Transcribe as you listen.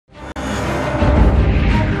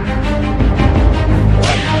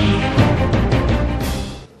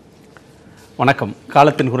வணக்கம்.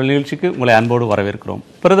 காலத்தின் குரல் நிகழ்ச்சிக்கு உங்களை அன்போடு வரவேற்கிறோம்.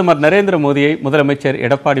 பிரதமர் நரேந்திர மோடியை முதலமைச்சர்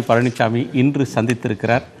எடப்பாடி பழனிசாமி இன்று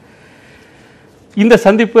சந்தித்திருக்கிறார். இந்த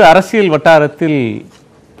சந்திப்பு அரசியல் வட்டாரத்தில்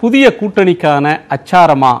புதிய கூட்டணிக்கான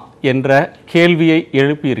அச்சாரமா என்ற கேள்வியை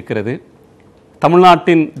எழுப்பியிருக்கிறது.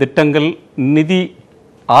 தமிழ்நாட்டின் திட்டங்கள், நிதி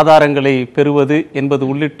ஆதாரங்களை பெறுவது என்பது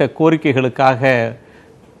உள்ளிட்ட கோரிக்கைகளுக்காக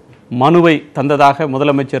மனுவை தந்ததாக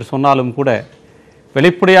முதலமைச்சர் சொன்னாலும் கூட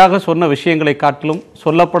வெளிப்படையாக சொன்ன விஷயங்களை காட்டிலும்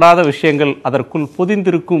சொல்லப்படாத விஷயங்கள் அதற்குள்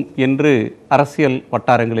பொதிந்திருக்கும் என்று அரசியல்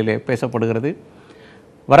வட்டாரங்களிலே பேசப்படுகிறது.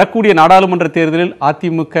 வரக்கூடிய நாடாளுமன்ற தேர்தலில்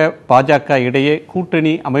அதிமுக பாஜக இடையே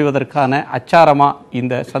கூட்டணி அமைவதற்கான அச்சாரமா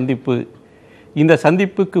இந்த சந்திப்பு? இந்த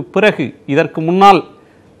சந்திப்புக்கு பிறகு இதற்கு முன்னால்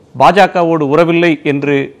பாஜகவோடு உறவில்லை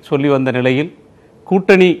என்று சொல்லி வந்த நிலையில்,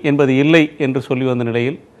 கூட்டணி என்பது இல்லை என்று சொல்லி வந்த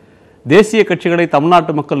நிலையில், தேசிய கட்சிகளை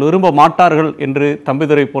தமிழ்நாட்டு மக்கள் விரும்ப மாட்டார்கள் என்று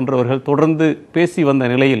தம்பிதுரை போன்றவர்கள் தொடர்ந்து பேசி வந்த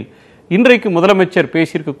நிலையில் இன்றைக்கு முதலமைச்சர்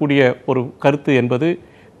பேசியிருக்கக்கூடிய ஒரு கருத்து என்பது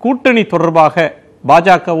கூட்டணி தொடர்பாக.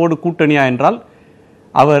 பாஜகவோடு கூட்டணியா என்றால்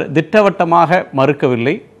அவர் திட்டவட்டமாக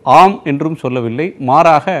மறுக்கவில்லை, ஆம் என்றும் சொல்லவில்லை.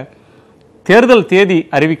 மாறாக தேர்தல் தேதி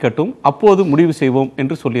அறிவிக்கட்டும், அப்போது முடிவு செய்வோம்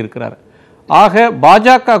என்று சொல்லியிருக்கிறார். ஆக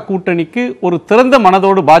பாஜக கூட்டணிக்கு ஒரு திறந்த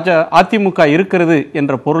மனதோடு அதிமுக இருக்கிறது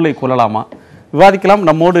என்ற பொருளை கொள்ளலாமா? விவாதிக்கலாம்.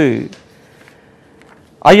 நம்மோடு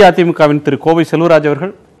அஇஅதிமுகவின் திரு கோவை செல்வராஜ்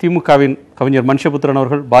அவர்கள், திமுகவின் கவிஞர் மனுஷபுத்திரன்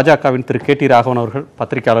அவர்கள், பாஜகவின் திரு கே டி ராகவன் அவர்கள்,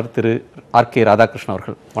 பத்திரிகையாளர் திரு ஆர்.கே. ராதாகிருஷ்ணன்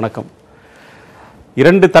அவர்கள். வணக்கம்.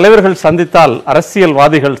 இரண்டு தலைவர்கள் சந்தித்தால்,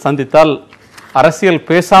 அரசியல்வாதிகள் சந்தித்தால் அரசியல்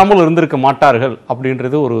பேசாமல் இருந்திருக்க மாட்டார்கள்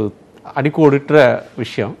அப்படின்றது ஒரு அடிக்கோடிட்ட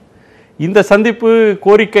விஷயம். இந்த சந்திப்பு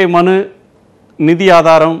கோரிக்கை மனு, நிதி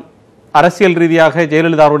ஆதாரம், அரசியல் ரீதியாக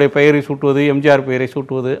ஜெயலலிதாவுடைய பெயரை சூட்டுவது, எம்ஜிஆர் பெயரை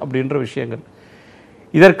சூட்டுவது அப்படின்ற விஷயங்கள்.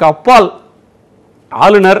 இதற்கு அப்பால்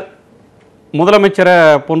ஆளுநர் முதலமைச்சரை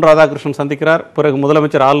பொன் ராதாகிருஷ்ணன் சந்திக்கிறார். பிறகு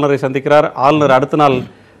முதலமைச்சர் ஆளுநரை சந்திக்கிறார். ஆளுநர் அடுத்த நாள்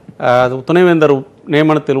துணைவேந்தர்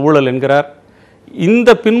நியமனத்தில் ஊழல் என்கிறார்.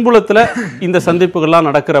 இந்த பின்புலத்தில் இந்த சந்திப்புகள்லாம்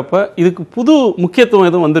நடக்கிறப்ப இதுக்கு புது முக்கியத்துவம்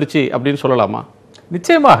எதுவும் வந்துருச்சு அப்படின்னு சொல்லலாமா?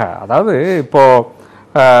 நிச்சயமாக. அதாவது இப்போ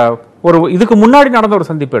இதுக்கு முன்னாடி நடந்த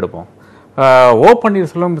ஒரு சந்திப்பு எடுப்போம். ஓ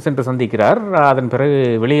பன்னீர்செல்வம் சென்று சந்திக்கிறார். அதன் பிறகு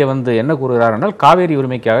வெளியே வந்து என்ன கூறுகிறார் என்றால், காவேரி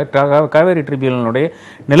உரிமைக்காக, காவேரி ட்ரிபியூனலுடைய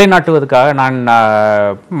நிலைநாட்டுவதற்காக நான்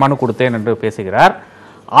மனு கொடுத்தேன் என்று பேசுகிறார்.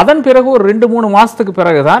 அதன் பிறகு ஒரு 2-3 மாதத்துக்கு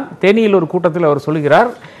பிறகுதான் தேனியில் ஒரு கூட்டத்தில் அவர்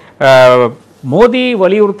சொல்கிறார், மோடி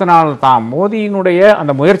வலியுறுத்தினால்தான், மோடியினுடைய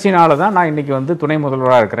அந்த முயற்சினால தான் நான் இன்னைக்கு வந்து துணை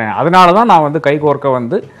முதல்வராக இருக்கிறேன், அதனால தான் நான் வந்து கைகோர்க்க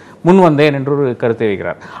வந்து முன் வந்தேன் என்று ஒரு கருத்தை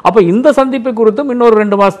வைக்கிறார். அப்போ இந்த சந்திப்பை குறித்தும் இன்னொரு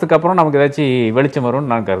 2 மாதத்துக்கு அப்புறம் நமக்கு ஏதாச்சும் வெளிச்சம்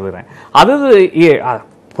வரும்னு நான் கருதுகிறேன். அது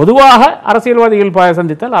பொதுவாக அரசியல்வாதிகள்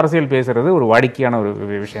சந்தித்தால் அரசியல் பேசுறது ஒரு வாடிக்கையான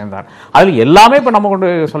ஒரு விஷயம்தான். அதில் எல்லாமே இப்போ நம்ம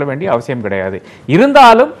கொண்டு சொல்ல வேண்டிய அவசியம் கிடையாது.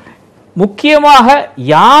 இருந்தாலும் முக்கியமாக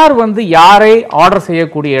யார் வந்து யாரை ஆர்டர்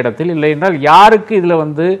செய்யக்கூடிய இடத்தில், இல்லை என்றால் யாருக்கு இதில்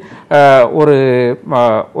வந்து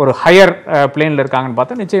ஒரு ஹையர் பிளேனில் இருக்காங்கன்னு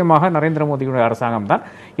பார்த்தா நிச்சயமாக நரேந்திர மோடியுடைய அரசாங்கம் தான்.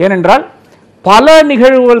 ஏனென்றால் பல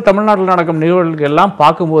நிகழ்வுகள், தமிழ்நாட்டில் நடக்கும் நிகழ்வுகள் எல்லாம்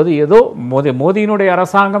பார்க்கும்போது ஏதோ மோடியினுடைய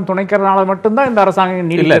அரசாங்கம் துணைக்கிறதுனால மட்டும்தான் இந்த அரசாங்கம்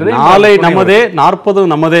நீடிக்கிறது. நாளை நமதே 40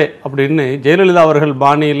 நமதே அப்படின்னு ஜெயலலிதா அவர்கள்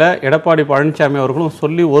பாணியில் எடப்பாடி பழனிசாமி அவர்களும்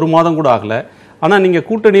சொல்லி 1 மாதம் கூட ஆகல. ஆனால் நீங்கள்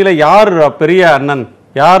கூட்டணியில் யார் பெரிய அண்ணன்,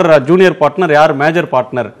 யார் ஜூனியர் பார்ட்னர், யார் மேஜர்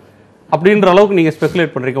பார்ட்னர் அப்படின்ற அளவுக்கு நீங்கள்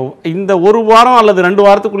ஸ்பெகுலேட் பண்ணுறீங்க. இந்த 1 வாரம் அல்லது 2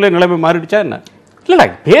 வாரத்துக்குள்ளே நிலைமை மாறிடுச்சா என்ன? இல்லை,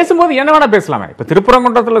 பேசும்போது என்ன வேணா பேசலாமே. இப்போ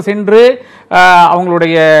திருப்பரங்குன்றத்தில் சென்று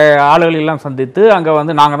அவங்களுடைய ஆளுகள் எல்லாம் சந்தித்து அங்கே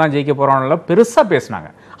வந்து நாங்கள் தான் ஜெயிக்க போகிறோம் பெருசாக பேசினாங்க.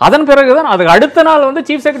 அதன் பிறகுதான் அதுக்கு அடுத்த நாள் வந்து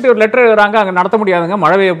சீஃப் செக்ரட்டரி ஒரு லெட்டர் எழுதுறாங்க, அங்கே நடத்த முடியாதுங்க,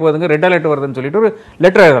 மழை பெய்ய போகுதுங்க, ரெட் அலர்ட் வருதுன்னு சொல்லிட்டு ஒரு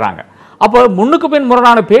லெட்டர் எழுதுறாங்க. அப்போ முன்னுக்கு பின்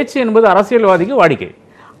முரணான பேச்சு என்பது அரசியல்வாதிக்கு வாடிக்கை.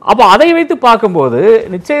 அப்போ அதை வைத்து பார்க்கும்போது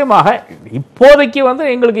நிச்சயமாக இப்போதைக்கு வந்து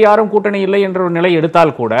எங்களுக்கு யாரும் கூட்டணி இல்லை என்ற ஒரு நிலை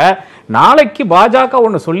எடுத்தால் கூட, நாளைக்கு பாஜக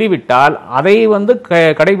ஒன்று சொல்லிவிட்டால் அதை வந்து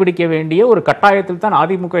கடைபிடிக்க வேண்டிய ஒரு கட்டாயத்தில் தான்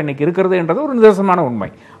அதிமுக இன்னைக்கு இருக்கிறது என்றது ஒரு நிதர்சனமான உண்மை.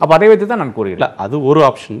 அப்போ அதை வைத்து தான் நான் கூறுகிறேன். அது ஒரு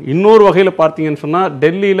ஆப்ஷன். இன்னொரு வகையில் பார்த்தீங்கன்னு சொன்னால்,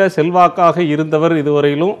 டெல்லியில் செல்வாக்காக இருந்தவர்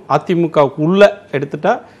இதுவரையிலும் அதிமுகவுக்கு உள்ள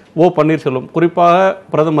எடுத்துட்டா ஓ பன்னீர்செல்வம், குறிப்பாக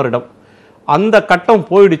பிரதமரிடம் அந்த கட்டம்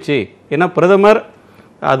போயிடுச்சு. ஏன்னா பிரதமர்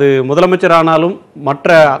அது முதலமைச்சர் ஆனாலும் மற்ற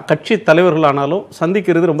கட்சி தலைவர்களானாலும்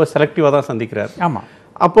சந்திக்கிறது ரொம்ப செலக்டிவாக தான் சந்திக்கிறார். ஆமாம்.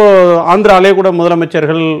 அப்போது ஆந்திராலே கூட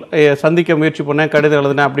முதலமைச்சர்கள் சந்திக்க முயற்சி பண்ணேன், கடிதம்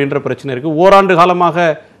எழுதினேன் அப்படின்ற பிரச்சனை இருக்குது. ஓராண்டு காலமாக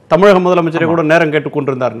தமிழக முதலமைச்சரை கூட நேரம்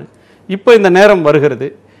கேட்டுக்கொண்டிருந்தார்னு. இப்போ இந்த நேரம் வருகிறது.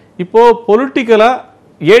 இப்போது பொலிட்டிக்கலாக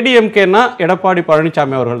ஏடிஎம்கேனா எடப்பாடி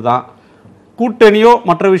பழனிசாமி அவர்கள் தான், கூட்டணியோ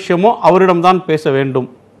மற்ற விஷயமோ அவரிடம்தான் பேச வேண்டும்.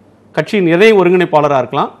 கட்சியின் இணை ஒருங்கிணைப்பாளராக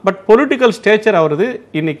இருக்கலாம், பட் பொலிட்டிக்கல் ஸ்டேச்சர் அவரது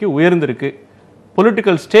இன்னைக்கு உயர்ந்திருக்கு,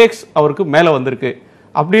 பொலிட்டிக்கல் ஸ்டேக்ஸ் அவருக்கு மேலே வந்திருக்கு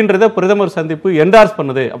அப்படின்றத பிரதமர் சந்திப்பு என்டார்ஸ்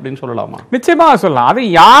பண்ணுது அப்படின்னு சொல்லலாமா? நிச்சயமாக சொல்லலாம். அது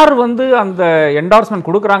யார் வந்து அந்த என்டார்ஸ்மெண்ட்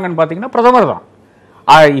கொடுக்குறாங்கன்னு பார்த்தீங்கன்னா பிரதமர் தான்.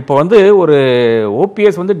 இப்போ வந்து ஒரு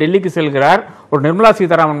ஓபிஎஸ் வந்து டெல்லிக்கு செல்கிறார், ஒரு நிர்மலா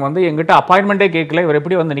சீதாராமன் வந்து எங்கிட்ட அப்பாயின்மெண்டே கேட்கல, இவர்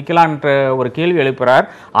எப்படி வந்து நிக்கலான்ற ஒரு கேள்வி எழுப்புறார்.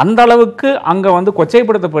 அந்த அளவுக்கு அங்க வந்து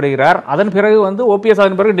கொச்சைப்படுத்தப்படுகிறார். அதன் பிறகு வந்து ஓபிஎஸ்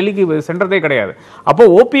அதன் பிறகு டெல்லிக்கு சென்றதே கிடையாது. அப்போ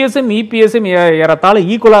ஓபிஎஸும் இபிஎஸும் ஏறத்தாழ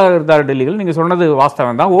ஈக்குவலாக இருந்தார் டெல்லியில். நீங்க சொன்னது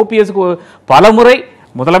வாஸ்தவம் தான். ஓபிஎஸ்க்கு பலமுறை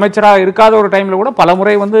முதலமைச்சராக இருக்காத ஒரு டைம்ல கூட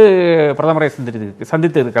பலமுறை வந்து பிரதமரை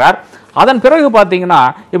சந்தித்து இருக்கிறார். அதன் பிறகு பார்த்தீங்கன்னா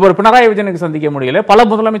இப்போ ஒரு பினராயி விஜயனுக்கு சந்திக்க முடியல, பல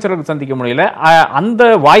முதலமைச்சர்களுக்கு சந்திக்க முடியல. அந்த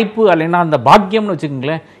வாய்ப்பு அல்லைன்னா அந்த பாக்கியம்னு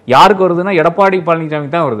வச்சுக்கோங்களேன், யாருக்கு வருதுன்னா எடப்பாடி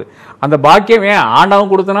பழனிசாமி தான் வருது. அந்த பாக்கியம் ஏன்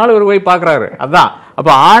ஆண்டவன் கொடுத்தனாலும் இவர் போய் பார்க்குறாரு. அதான்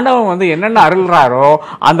அப்போ ஆண்டவன் வந்து என்னென்ன அருள்றாரோ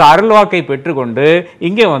அந்த அருள் வாக்கை பெற்றுக்கொண்டு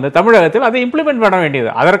இங்கே வந்து தமிழகத்தில் அதை இம்ப்ளிமெண்ட் பண்ண வேண்டியது.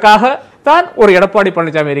 அதற்காக தான் ஒரு எடப்பாடி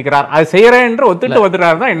பழனிசாமி இருக்கிறார். அது செய்யறேன் என்று ஒத்துட்டு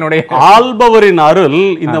வந்துட்டார் தான் என்னுடைய ஆள்பவரின் அருள்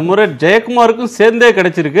இந்த முறை ஜெயக்குமாருக்கும் சேர்ந்தே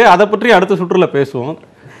கிடைச்சிருக்கு. அதை பற்றி அடுத்த சுற்றுல பேசுவோம்.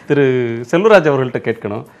 திரு செல்வராஜ் அவர்கள்ட்ட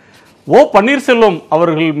கேட்கணும். ஓ பன்னீர்செல்வம்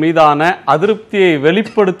அவர்கள் மீதான அதிருப்தியை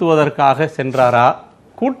வெளிப்படுத்துவதற்காக சென்றாரா,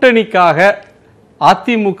 கூட்டணிக்காக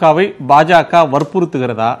அதிமுகவை பாஜக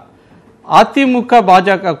வற்புறுத்துகிறதா? அதிமுக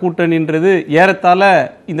பாஜக கூட்டணின்றது ஏறத்தாழ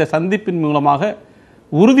இந்த சந்திப்பின் மூலமாக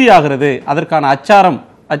உறுதியாகிறது, அதற்கான அச்சாரம்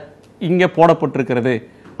இங்கே போடப்பட்டிருக்கிறது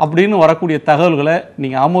அப்படின்னு வரக்கூடிய தகவல்களை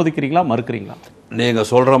நீங்க ஆமோதிக்கிறீங்களா, மறுக்கிறீங்களா? நீங்க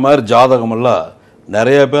சொல்ற மாதிரி ஜாதகம் எல்லாம்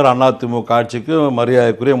நிறைய பேர் அதிமுக ஆட்சிக்கு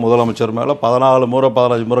மரியாதைக்குரிய முதலமைச்சர் மேல 14 முறை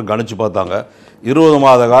 15 முறை கணிச்சு பார்த்தாங்க. 20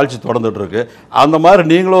 மாத ஆட்சி தொடர்ந்துட்டு இருக்கு. அந்த மாதிரி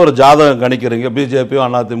நீங்களும் ஒரு ஜாதகம் கணிக்கிறீங்க,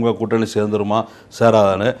 பிஜேபியும் அதிமுக கூட்டணி சேர்ந்துருமா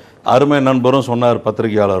சேராதான்னு. அருமை நண்பரும் சொன்னார்,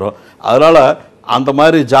 பத்திரிகையாளரும். அதனால அந்த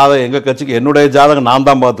மாதிரி ஜாதகம் எங்கள் கட்சிக்கு, என்னுடைய ஜாதகம் நான்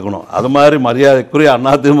தான் பார்த்துக்கணும். அது மாதிரி மரியாதைக்குரிய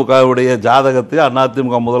அதிமுகவுடைய ஜாதகத்தையும்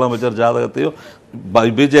அதிமுக முதலமைச்சர் ஜாதகத்தையும்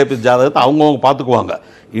பிஜேபி ஜாதகத்தை அவங்கவுங்க பார்த்துக்குவாங்க.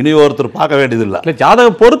 இனி ஒருத்தர் பார்க்க வேண்டியதில்லை.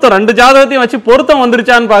 ஜாதகம் பொருத்தம் 2 ஜாதகத்தையும் வச்சு பொருத்தம்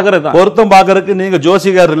வந்துருச்சான்னு பார்க்கறது. பொருத்தம் பார்க்கறதுக்கு நீங்க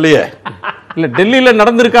ஜோசிகார் இல்லையே. இல்ல டெல்லியில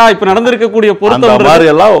நடந்திருக்கா, இப்ப நடந்திருக்கக்கூடிய பொருத்தம் மாதிரி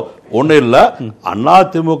எல்லாம் ஒன்றும் இல்லை.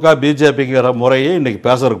 அதிமுக பிஜேபிங்கிற முறையே இன்னைக்கு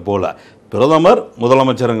பேசுறதுக்கு போல. பிரதமர்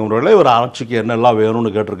முதலமைச்சருங்க முறையில் இவர் ஆட்சிக்கு என்னெல்லாம்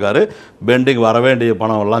வேணும்னு கேட்டிருக்காரு. பெண்டிங் வர வேண்டிய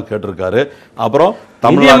பணம் எல்லாம் கேட்டிருக்காரு. அப்புறம்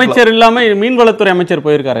நிதி அமைச்சர் இல்லாம மீன்வளத்துறை அமைச்சர்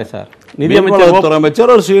போயிருக்காரு சார். நிதியமைச்சர்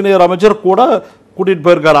அமைச்சர் ஒரு சீனியர் அமைச்சர் கூட கூட்டிட்டு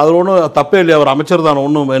போயிருக்காரு. அது ஒன்றும் தப்பே இல்லையா, அவர் அமைச்சர் தான்.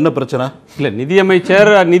 ஒன்றும் என்ன பிரச்சனை இல்ல. நிதியமைச்சர்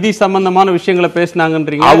நிதி சம்பந்தமான விஷயங்களை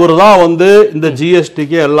பேசினாங்கன்றீங்க. அவர் தான் வந்து இந்த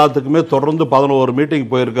ஜிஎஸ்டிக்கு எல்லாத்துக்குமே தொடர்ந்து 11 மீட்டிங்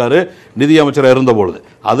போயிருக்காரு நிதியமைச்சர் இருந்த பொழுது.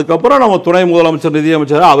 அதுக்கப்புறம் நம்ம துணை முதலமைச்சர்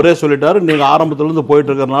நிதியமைச்சர் அவரே சொல்லிட்டாரு, நீங்க ஆரம்பத்திலிருந்து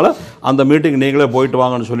போயிட்டு இருக்கிறதுனால அந்த மீட்டிங் நீங்களே போயிட்டு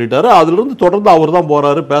வாங்கன்னு சொல்லிட்டாரு. அதுல இருந்து தொடர்ந்து அவர் தான்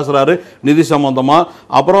போறாரு, பேசுறாரு நிதி சம்பந்தமா.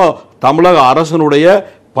 அப்புறம் தமிழக அரசனுடைய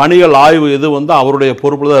பணிகள் ஆய்வு இது வந்து அவருடைய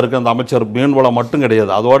பொறுப்பில் தான் இருக்குது. அந்த அமைச்சர் மீன்வளம் மட்டும்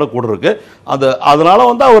கிடையாது, அதோட கூட இருக்கு. அதனால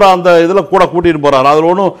வந்து அவர் அந்த இதில் கூட கூட்டிட்டு போறாரு. அதில்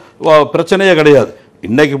ஒன்றும் பிரச்சனையே கிடையாது.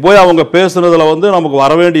 இன்னைக்கு போய் அவங்க பேசுனதுல வந்து நமக்கு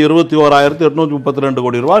வர வேண்டிய 21,832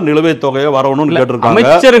 கோடி ரூபாய் நிலுவைத் தொகையை வரணும்னு கேட்டிருக்காங்க.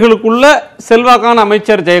 அமைச்சர்களுக்குள்ள செல்வாக்கான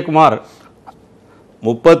அமைச்சர் ஜெயக்குமார்,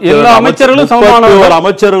 30 அமைச்சர்களும்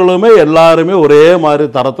அமைச்சர்களுமே எல்லாருமே ஒரே மாதிரி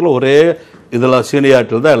தரத்தில் ஒரே இதில்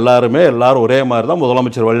சீனியாரிட்டியில் தான் எல்லாரும் ஒரே மாதிரி தான்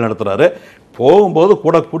முதலமைச்சர் வழி நடத்துறாரு. போகும்போது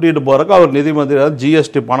கூட கூட்டிகிட்டு போகிறக்கு அவர் நிதி மந்திரி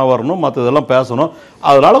ஜிஎஸ்டி பணம் வரணும், மற்ற இதெல்லாம் பேசணும்.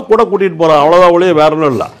 அதனால கூட கூட்டிகிட்டு போகிறார், அவ்வளோதான். ஒழிய வேற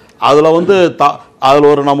ஒன்றும் இல்லை. அதில் வந்து அதில்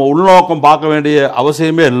ஒரு நம்ம உள்நோக்கம் பார்க்க வேண்டிய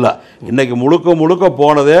அவசியமே இல்லை. இன்னைக்கு முழுக்க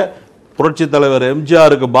போனதே புரட்சி தலைவர்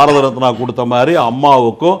எம்ஜிஆருக்கு பாரத ரத்னா கொடுத்த மாதிரி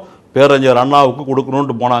அம்மாவுக்கும் பேரறிஞர் அண்ணாவுக்கும்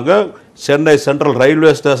கொடுக்கணும்னு போனாங்க. சென்னை சென்ட்ரல்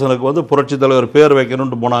ரயில்வே ஸ்டேஷனுக்கு வந்து புரட்சி தலைவர் பேர்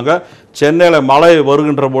வைக்கணும்னு போனாங்க. சென்னையில் மழை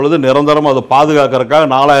வருகின்ற பொழுது நிரந்தரம் அதை பாதுகாக்கிறதுக்காக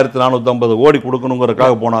 4,450 கோடி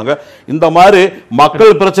கொடுக்கணுங்கிறதுக்காக போனாங்க. இந்த மாதிரி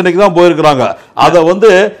மக்கள் பிரச்சனைக்கு தான் போயிருக்கிறாங்க. அதை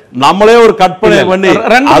வந்து நம்மளே ஒரு கற்பனை பண்ணி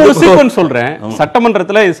சொல்றேன்.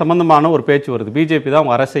 சட்டமன்றத்தில் இது சம்பந்தமான ஒரு பேச்சு வருது, பிஜேபி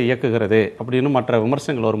தான் அரசை இயக்குகிறது அப்படின்னு மற்ற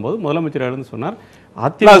விமர்சனங்கள் வரும்போது முதலமைச்சர் எழுந்து சொன்னார்.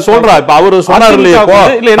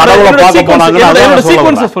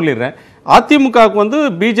 சொல்லிடுறேன், அதிமுகவுக்கு வந்து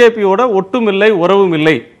பிஜேபியோட ஒட்டும் இல்லை, உறவும்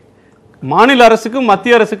இல்லை. மாநில அரசுக்கும்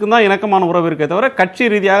மத்திய அரசுக்கும் தான் இணக்கமான உறவு இருக்கே தவிர கட்சி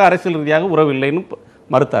ரீதியாக அரசியல் ரீதியாக உறவு இல்லைன்னு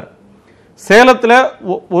மறுத்தார். சேலத்தில்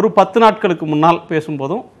ஒரு 10 நாட்களுக்கு முன்னால்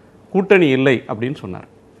பேசும்போதும் கூட்டணி இல்லை அப்படின்னு சொன்னார்.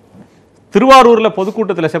 திருவாரூரில்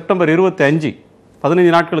பொதுக்கூட்டத்தில் செப்டம்பர் 25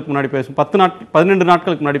 15 நாட்களுக்கு முன்னாடி 12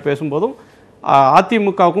 நாட்களுக்கு முன்னாடி பேசும்போதும்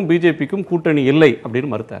அதிமுகவுக்கும் பிஜேபிக்கும் கூட்டணி இல்லை அப்படின்னு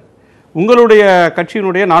மறுத்தார். உங்களுடைய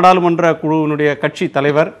கட்சியினுடைய நாடாளுமன்ற குழுவினுடைய கட்சி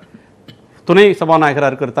தலைவர் துணை சபாநாயகராக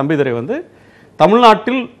இருக்கிற தம்பிதுரை வந்து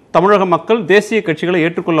தமிழ்நாட்டில் தமிழக மக்கள் தேசிய கட்சிகளை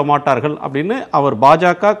ஏற்றுக்கொள்ள மாட்டார்கள் அப்படின்னு அவர்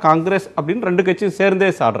பாஜக காங்கிரஸ் அப்படின்னு 2 கட்சியும் சேர்ந்தே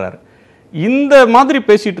சாடுறாரு. இந்த மாதிரி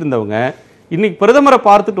பேசிட்டு இருந்தவங்க இன்னைக்கு பிரதமரை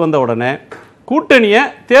பார்த்துட்டு வந்த உடனே கூட்டணியை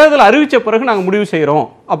தேர்தல் அறிவிச்ச பிறகு நாங்கள் முடிவு செய்கிறோம்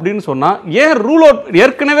அப்படின்னு சொன்னா ஏன் ரூல் அவுட்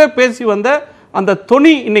ஏற்கனவே பேசி வந்த அந்த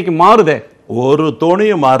தொனி இன்னைக்கு மாறுதே? ஒரு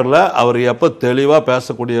தோணியும் மாறல. அவர் எப்ப தெளிவா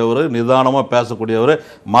பேசக்கூடியவர், நிதானமா பேசக்கூடியவர்,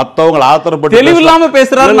 மத்தவங்க ஆத்திரப்பட்டு தெளிவில்லாம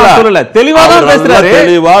பேசுறாரு நான் சொல்லல, தெளிவா தான் பேசுறாரு,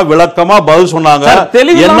 தெளிவா விளக்கமா பதில் சொன்னாங்க.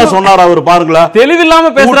 என்ன சொன்னார் அவர் பாருங்களா,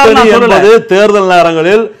 தெளிவில்லாம பேசுறாரு நான் சொல்லல. தேர்தல்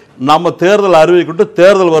நேரங்களில் நம்ம தேர்தல் அறிவிக்கிட்டு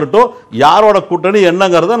தேர்தல் வரட்டும், யாரோட கூட்டணி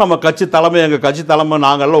என்னங்கறத நம்ம கட்சி தலைமை, எங்க கட்சி தலைமை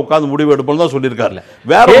நாங்கெல்லாம் உட்கார்ந்து முடிவு எடுப்போம் தான் சொல்லியிருக்காரு.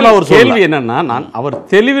 வேற ஒரு கேள்வி என்னன்னா, நான் அவர்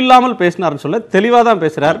தெளிவில்லாமல் பேசினார்னு சொல்ல, தெளிவா தான்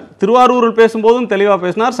பேசுறார். திருவாரூரில் பேசும்போதும் தெளிவா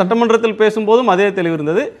பேசினார், சட்டமன்றத்தில் பேசும்போதும் அதே தெளிவு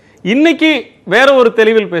இருந்தது. இன்னைக்கு வேற ஒரு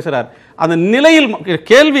தெளிவில் பேசுறார். அந்த நிலையில்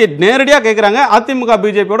கேள்வி நேரடியா கேட்கிறாங்க, அதிமுக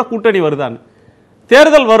பிஜேபியோட கூட்டணி வருதான்னு.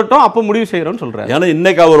 தேர்தல் வரட்டும் அப்ப முடிவு செய்யறோம்னு சொல்றாரு. ஏன்னா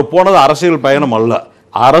இன்னைக்கு அவர் போனது அரசியல் பயணம் அல்ல,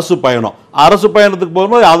 அரசு பயணம். அரசு பயணத்துக்கு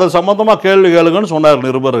போகும்போது அதை சம்பந்தமா கேள்வி கேளுங்கன்னு சொன்னார்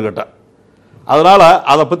நிருபர்கிட்ட. அதனால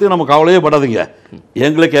அதை பத்தி நம்ம கவலையே படாதீங்க.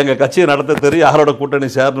 எங்களுக்கு எங்க கட்சியை நடத்த தெரியும், யாரோட கூட்டணி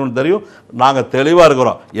சேரணும்னு தெரியும். நாங்க தெளிவா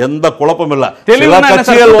இருக்கிறோம், எந்த குழப்பம் இல்ல.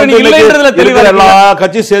 கட்சிகள் எல்லா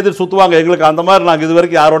கட்சியும் சேர்த்து சுத்துவாங்க, எங்களுக்கு அந்த மாதிரி நாங்க இது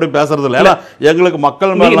வரைக்கும் யாரோடையும் பேசுறது இல்ல. எங்களுக்கு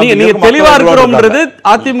மக்கள் தெளிவா இருக்கிறோம்ன்றது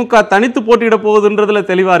அதிமுக தனித்து போட்டியிட போகுதுன்றதுல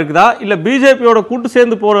தெளிவா இருக்குதா, இல்ல பிஜேபியோட கூட்டு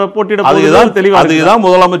சேர்ந்து போட்டியிட போகுதுதான் தெளிவா? அதுதான்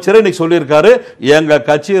முதலமைச்சர் இன்னைக்கு சொல்லியிருக்காரு, எங்க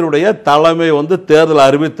கட்சியினுடைய தலைமை தேர்தல்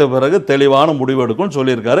அறிவித்த பிறகு தெளிவான முடிவு எடுக்கும்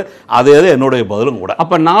சொல்லியிருக்காரு. அதே என்னுடைய பதிலும் கூட.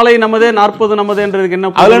 அப்ப நாளை நமதே 40 நமதே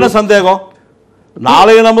அதுல என்ன சந்தேகம்?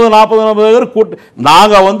 நாளைய நமது 40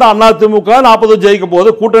 நாங்க அதிமுக 40 ஜெயிக்க போகுது,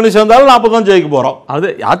 கூட்டணி சேர்ந்தாலும் 40 தான் ஜெயிக்க போறோம். அது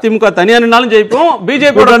அதிமுக தனியா நின்னாலும் ஜெயிப்போம்,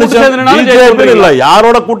 பிஜேபி இல்ல,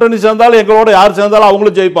 யாரோட கூட்டணி சேர்ந்தாலும் எங்களோட யார் சேர்ந்தாலும்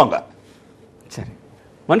அவங்களும் ஜெயிப்பாங்க. சரி,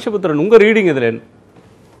 மனுஷபுத்திரன் உங்க ரீடிங் இதுல என்ன?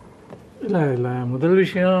 இல்லை முதல்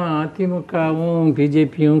விஷயம், அதிமுகவும்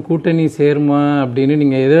பிஜேபியும் கூட்டணி சேருமா அப்படின்னு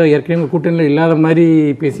நீங்கள் ஏதோ ஏற்கனவே கூட்டணியில் இல்லாத மாதிரி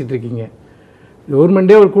பேசிகிட்டு இருக்கீங்க.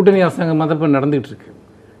 கவர்மெண்ட்டே ஒரு கூட்டணி அரசாங்கம் தான் இப்போ நடந்துகிட்டு இருக்கு.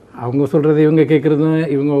 அவங்க சொல்றது இவங்க கேட்கறதும்,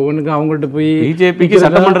 இவங்க ஒவ்வொன்றுக்கும் அவங்கள்ட்ட போய் பிஜேபிக்கு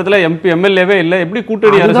சட்டமன்றத்தில் எம்பி எம்எல்ஏவே இல்லை, எப்படி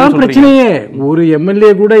கூட்டணி? அதுதான் பிரச்சனையே. ஒரு எம்எல்ஏ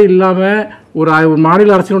கூட இல்லாமல் ஒரு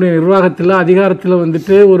மாநில அரசினுடைய நிர்வாகத்தில் அதிகாரத்தில்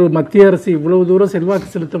ஒரு மத்திய அரசு இவ்வளவு தூரம் செல்வாக்கு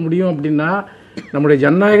செலுத்த முடியும் அப்படின்னா நம்முடைய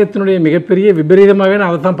ஜனநாயகத்தினுடைய மிகப்பெரிய விபரீதமாகவே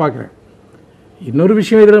நான் அதை தான் பார்க்குறேன். இன்னொரு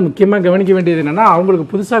விஷயம் இதில் முக்கியமாக கவனிக்க வேண்டியது என்னென்னா, அவங்களுக்கு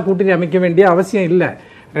புதுசாக கூட்டணி அமைக்க வேண்டிய அவசியம் இல்லை.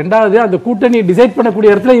 ரெண்டாவது, அந்த கூட்டணி டிசைட்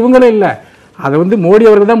பண்ணக்கூடிய இடத்துல இவங்களும் இல்லை. அதை மோடி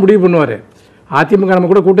அவர்கள் தான் முடிவு பண்ணுவார். அதிமுக நம்ம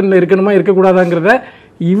கூட கூட்டணியில் இருக்கணுமா இருக்கக்கூடாதாங்கிறத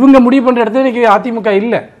இவங்க முடிவு பண்ணுற இடத்துல இன்னைக்கு அதிமுக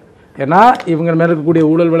இல்லை. ஏன்னா இவங்க மேலே இருக்கக்கூடிய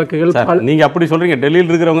ஊழல் வழக்குகள். நீங்கள் அப்படி சொல்கிறீங்க,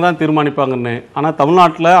 டெல்லியில் இருக்கிறவங்க தான் தீர்மானிப்பாங்கன்னு. ஆனால்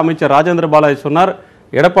தமிழ்நாட்டில் அமைச்சர் ராஜேந்திர பாலாஜி சொன்னார்,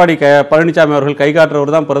 எடப்பாடி பழனிசாமி அவர்கள் கை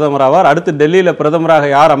காட்டுறவர் தான் பிரதமர் ஆவார், அடுத்து டெல்லியில்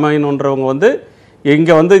பிரதமராக யார் அமையணுன்றவங்க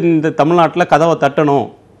இங்க இந்த தமிழ்நாட்டுல கதவை தட்டணும்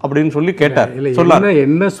அப்படின்னு சொல்லி கேட்டார்.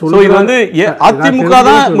 என்ன அதிமுக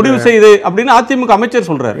தான் முடிவு செய்யுது அப்படின்னு அதிமுக அமைச்சர்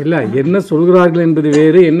சொல்றாரு. இல்ல, என்ன சொல்கிறார்கள் என்பது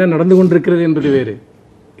வேறு, என்ன நடந்து கொண்டிருக்கிறது என்பது வேறு.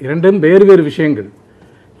 இரண்டும் வேறு வேறு விஷயங்கள்.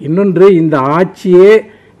 இன்னொன்று, இந்த ஆட்சியே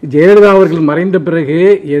ஜெயலலிதா அவர்கள் மறைந்த பிறகு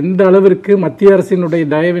எந்த அளவிற்கு மத்திய அரசினுடைய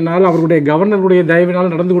தயவினால், அவர்களுடைய கவர்னருடைய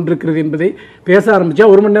தயவினால் நடந்து கொண்டிருக்கிறது என்பதை பேச ஆரம்பிச்சா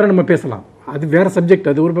 1 மணி நேரம் நம்ம பேசலாம். அது வேற சப்ஜெக்ட்,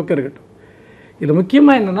 அது ஒரு பக்கம் இருக்கட்டும். இதில்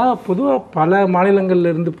முக்கியமாக என்னென்னா, பொதுவாக பல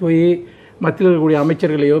மாநிலங்களிலிருந்து போய் மத்தியில் இருக்கக்கூடிய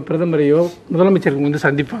அமைச்சர்களையோ பிரதமரையோ முதலமைச்சர்கள்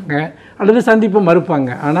சந்திப்பாங்க அல்லது சந்திப்பை மறுப்பாங்க.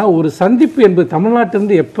 ஆனால் ஒரு சந்திப்பு என்பது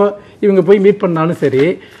தமிழ்நாட்டிலிருந்து எப்போ இவங்க போய் மீட் பண்ணாலும் சரி,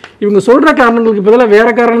 இவங்க சொல்கிற காரணங்களுக்கு பதிலாக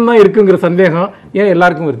வேறு காரணம் தான் இருக்குங்கிற சந்தேகம் ஏன்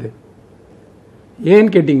எல்லாருக்கும் வருது?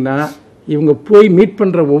 ஏன்னு கேட்டிங்கன்னா, இவங்க போய் மீட்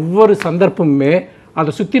பண்ணுற ஒவ்வொரு சந்தர்ப்பமுமே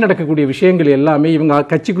அதை சுற்றி நடக்கக்கூடிய விஷயங்கள் எல்லாமே இவங்க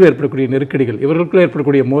கட்சிக்குள்ளே ஏற்படக்கூடிய நெருக்கடிகள், இவர்களுக்குள்ளே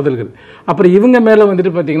ஏற்படக்கூடிய மோதல்கள், அப்புறம் இவங்க மேலே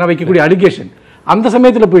பார்த்தீங்கன்னா வைக்கக்கூடிய அலிகேஷன். அந்த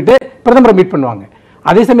சமயத்தில் போயிட்டு பிரதமரை மீட் பண்ணுவாங்க.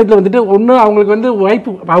 அதே சமயத்தில் ஒன்று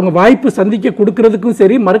அவங்களுக்கு வாய்ப்பு சந்திக்க கொடுக்கறதுக்கும்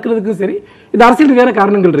சரி மறுக்கிறதுக்கும் சரி, இது அரசியல் வேற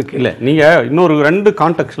காரணங்கள் இருக்கு. இல்லை, நீங்கள் இன்னொரு 2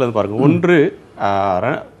 கான்டெக்ட்ல பாருங்க. ஒன்று,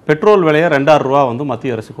 பெட்ரோல் விலையை 2000 ரூபா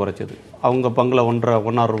மத்திய அரசு குறைச்சது, அவங்க பங்கில்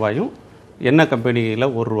 1.5 ரூபாயும் எண்ணெய் கம்பெனியில்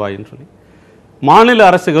 1 ரூபாயின்னு சொல்லி மாநில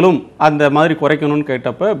அரசுகளும் அந்த மாதிரி குறைக்கணும்னு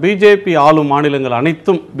கேட்டப்ப பிஜேபி ஆளும் மாநிலங்கள்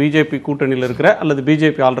அனைத்தும், பிஜேபி கூட்டணியில் இருக்கிற அல்லது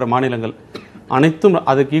பிஜேபி ஆளுற மாநிலங்கள் அனைத்தும்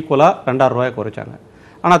அதுக்கு ஈக்குவலாக 2000 ரூபாயை குறைச்சாங்க.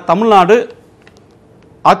 ஆனால் தமிழ்நாடு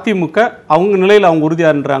அதிமுக அவங்க நிலையில் அவங்க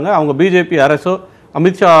உறுதியாகன்றாங்க. அவங்க பிஜேபி அரசோ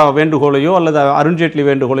அமித்ஷா வேண்டுகோளையோ அல்லது அருண்ஜேட்லி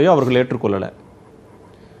வேண்டுகோளையோ அவர்கள் ஏற்றுக்கொள்ளலை.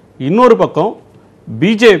 இன்னொரு பக்கம்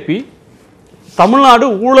பிஜேபி தமிழ்நாடு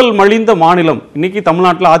ஊழல் மலிந்த மாநிலம், இன்னைக்கு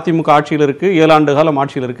தமிழ்நாட்டில் அதிமுக ஆட்சியில் இருக்குது, 7 ஆண்டு காலம்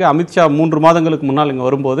ஆட்சியில் இருக்குது. அமித்ஷா 3 மாதங்களுக்கு முன்னால் இங்கே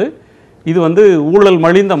வரும்போது இது ஊழல்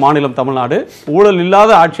மலிந்த மாநிலம் தமிழ்நாடு, ஊழல்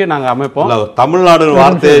இல்லாத ஆட்சியை நாங்கள் அமைப்போம். தமிழ்நாடு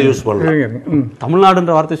வார்த்தையை யூஸ் பண்ணலாம்,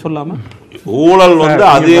 தமிழ்நாடுன்ற வார்த்தை சொல்லாம ஊழல்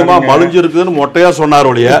அதிகமா மலிஞ்சிருக்குன்னு மொட்டையா சொன்னார்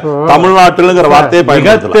ஒழிய தமிழ்நாட்டுங்கிற வார்த்தையை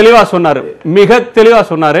மிக தெளிவா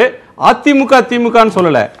சொன்னாரு. அதிமுக திமுகன்னு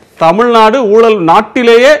சொல்லல, தமிழ்நாடு ஊழல்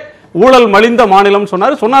நாட்டிலேயே ஊழல் மலிந்த மாநிலம்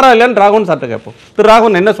சொன்னாரா இல்லைன்னு ராகவன் சார்ட்ட கேட்போம். திரு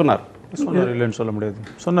ராகவன் என்ன சொன்னார்? இல்லைன்னு சொல்ல முடியாது,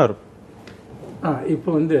 சொன்னார்.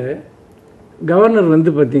 இப்போ கவர்னர் வந்து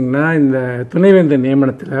பார்த்தீங்கன்னா இந்த துணைவேந்தர்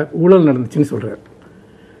நியமனத்தில் ஊழல் நடந்துச்சுன்னு சொல்கிறார்.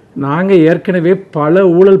 நாங்கள் ஏற்கனவே பல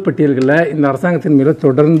ஊழல் பட்டியல்களை இந்த அரசாங்கத்தின் மீது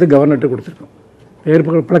தொடர்ந்து கவர்னர்கிட்ட கொடுத்துருக்கோம்.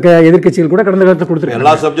 பல எதிர்கட்சிகள் கூட கடந்த காலத்தில் கொடுத்துருக்கோம்.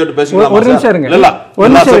 எல்லா சப்ஜெக்ட் பேசலாம். ஒரு நிமிஷம் இருங்க. ஒரு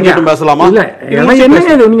நிமிஷம் பேசலாமா? இல்ல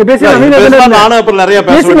என்னங்க நீங்க பேசுங்க,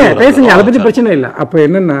 அதை பத்தி பிரச்சனை இல்லை. அப்ப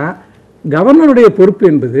என்னன்னா கவர்னருடைய பொறுப்பு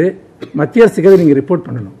என்பது மத்திய அரசுக்கு நீங்க ரிப்போர்ட்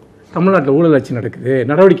பண்ணணும். தமிழ்நாட்டில் ஊழல் ஆட்சி நடக்குது,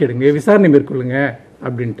 நடவடிக்கை எடுங்க, விசாரணை மேற்கொள்ளுங்க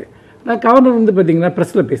அப்படின்ட்டு. நான் கவர்னர் வந்து பார்த்தீங்கன்னா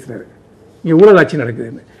ப்ரெஸ்ஸில் பேசுகிறாரு, இங்கே ஊழல் ஆட்சி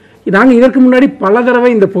நடக்குதுன்னு. நாங்கள் இதற்கு முன்னாடி பல தடவை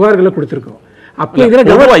இந்த புகார்களை கொடுத்துருக்கோம். அப்போ இதில்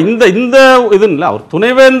இந்த இது இல்லை, அவர்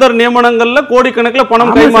துணைவேந்தர் நியமனங்களில் கோடிக்கணக்கில்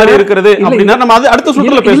பணம் கைமாறி இருக்கிறது அப்படின்னா நம்ம அது அடுத்த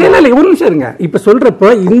சுற்றுல பேசலாம். இல்லை ஒரு நிமிஷம் இருங்க. இப்போ சொல்கிறப்போ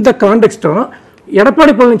இந்த கான்டெக்ஸ்டும்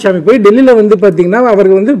எடப்பாடி பழனிசாமி போய் டெல்லியில் வந்து பார்த்தீங்கன்னா அவர்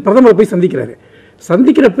வந்து பிரதமரை போய் சந்திக்கிறாரு.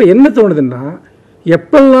 சந்திக்கிறப்ப என்ன தோணுதுன்னா,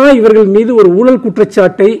 எப்பெல்லாம் இவர்கள் மீது ஒரு ஊழல்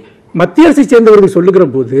குற்றச்சாட்டை மத்திய அரசை சேர்ந்தவர்கள் சொல்லுகிற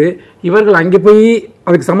போது இவர்கள் அங்கே போய்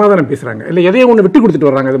அதுக்கு சமாதானம் பேசுறாங்க, இல்ல எதையோ ஒண்ணு விட்டு கொடுத்துட்டு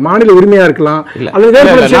வர்றாங்க. அது மாநில உரிமையா இருக்கலாம், அல்லது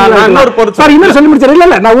சொல்லி முடிச்சாரு.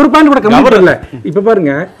 இல்ல நான் ஒரு பாயிண்ட் கூட கம்மி பண்ணல. இப்ப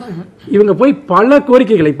பாருங்க, இவங்க போய் பல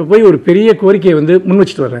கோரிக்கைகளை இப்ப போய் ஒரு பெரிய கோரிக்கையை வந்து முன்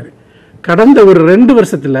வச்சுட்டு வர்றாரு. கடந்த ஒரு 2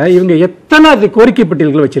 வருஷத்துல இவங்க எத்தனை கோரிக்கை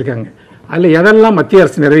பட்டியல்கள் வச்சிருக்காங்க, அதுல எதெல்லாம் மத்திய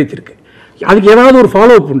அரசு நிறைவேற்றிருக்கு, அதுக்கு ஏதாவது ஒரு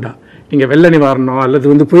ஃபாலோ அப் உண்டா? நீங்க வெள்ள நிவாரணம் அல்லது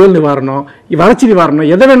வந்து புயல் நிவாரணம், வறட்சி நிவாரணம்,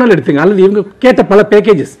 எதை வேணாலும் எடுத்துங்க, அல்லது இவங்க கேட்ட பல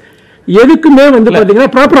பேக்கேஜஸ் எதுக்குமே வந்து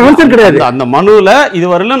பாத்தீங்கன்னா ப்ராப்பர் ஆன்சர் கிடையாது. அந்த மனுல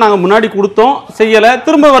இதுவரையிலும் நாங்க முன்னாடி கொடுத்தோம், செய்யல,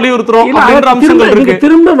 திரும்ப வலியுறுத்துறோம் அப்படின்ற அம்சங்கள் இருக்கு.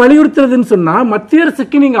 திரும்ப வலியுறுத்துறதுன்னு சொன்னா மத்திய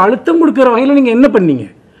அரசுக்கு நீங்க அழுத்தம் கொடுக்கிற வகையில நீங்க என்ன பண்ணீங்க?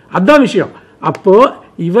 அதான் விஷயம். அப்போ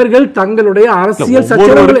இவர்கள் தங்களுடைய அரசியல்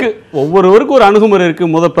சச்சரவுகளுக்கு ஒவ்வொருவருக்கும் ஒரு அணுகுமுறை இருக்கு.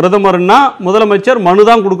 பிரதமர்னா முதலமைச்சர் மனு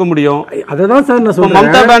தான் கொடுக்க முடியும். அததான் சார் நான் சொல்றேன்.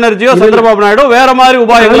 மம்தா பானர்ஜியோ சந்திரபாபு நாயுடு வேற மாதிரி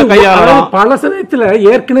உபாயங்களை கையாளலாம். பல சமயத்துல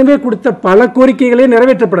ஏற்கனவே கொடுத்த பல கோரிக்கைகளே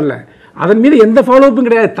நிறைவேற்றப்படல, அதன் மீது எந்த ஃபாலோ அப்பும்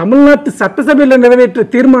கிடையாது. தமிழ்நாட்டு சட்டசபையில் நிறைவேற்ற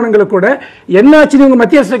தீர்மானங்களை கூட என்ன ஆச்சுன்னு இவங்க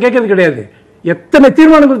மத்திய அரசு கேட்கறது கிடையாது. எத்தனை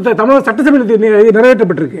தீர்மானங்கள் தமிழ்நாடு சட்டசபையில்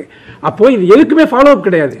நிறைவேற்றப்பட்டிருக்கு. அப்போ இது எதுக்குமே ஃபாலோ அப்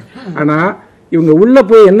கிடையாது. ஆனா இவங்க உள்ள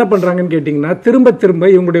போய் என்ன பண்றாங்கன்னு கேட்டீங்கன்னா, திரும்ப திரும்ப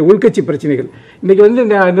இவங்களுடைய உள்கட்சி பிரச்சனைகள். இன்னைக்கு வந்து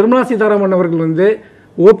நிர்மலா சீதாராமன் அவர்கள் வந்து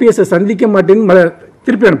ஓபிஎஸ் சந்திக்க மாட்டேன்னு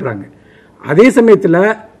திருப்பி அனுப்புறாங்க. அதே சமயத்தில்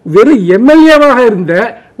வெறும் எம்எல்ஏவாக இருந்த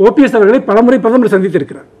ஓபிஎஸ் அவர்களை பலமுறை பிரதமர்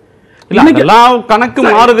சந்தித்திருக்கிறார். கணக்கு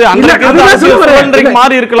மாறுது,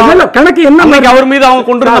 மாறி இருக்கலாம். கணக்கு என்ன அவர் மீது அவங்க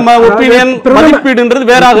கொண்டிருந்த ஒப்பீனியன் மதிப்பீடுன்றது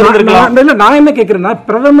வேறாக இருந்திருக்கலாம். நான் என்ன கேட்கிறேன்னா,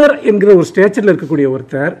 பிரதமர் என்கிற ஒரு ஸ்டேச்சர்ல இருக்கக்கூடிய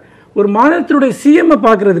ஒருத்தர் ஒரு மாநிலத்தினுடைய சிஎம்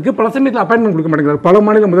பார்க்கறதுக்கு பல சமயத்தில் அப்பாயின்மெண்ட் கொடுக்க மாட்டேங்கிறார். பல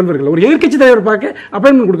மாநில முதல்வர்கள் ஒரு எதிர்கட்சி தலைவர் பார்க்க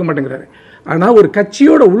அப்பாயின்மெண்ட் கொடுக்க மாட்டேங்கிறாரு. ஆனால் ஒரு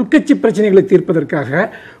கட்சியோட உள்கட்சி பிரச்சனைகளை தீர்ப்பதற்காக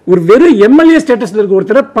ஒரு வெறும் எம்எல்ஏ ஸ்டேட்டஸ்ல இருக்க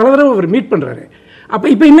ஒருத்தரை பல தடவை அவர் மீட் பண்றாரு. அப்ப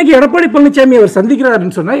இப்ப இன்னைக்கு எடப்பாடி பழனிசாமி அவர்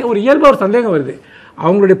சந்திக்கிறாருன்னு சொன்னா ஒரு இயல்பா ஒரு சந்தேகம் வருது.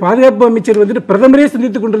 அவங்களுடைய பாதுகாப்பு அமைச்சர் வந்துட்டு பிரதமரே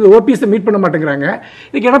சந்தித்துக் கொண்டிருந்த ஓபிஎஸ் மீட் பண்ண மாட்டேங்கிறாங்க.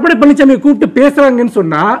 இன்னைக்கு எடப்பாடி பழனிசாமியை கூப்பிட்டு பேசுறாங்கன்னு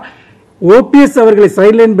சொன்னா ஓபிஎஸ் அவர்களை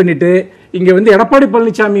சைட்லைன் பண்ணிட்டு இங்க வந்து எடப்பாடி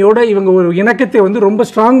பழனிசாமியோட இவங்க ஒரு இணக்கத்தை வந்து ரொம்ப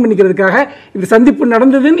ஸ்ட்ராங் பண்ணிக்கிறதுக்காக இந்த சந்திப்பு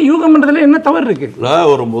நடந்ததுன்னு யூகம் பண்றதுல என்ன தவறு இருக்கு?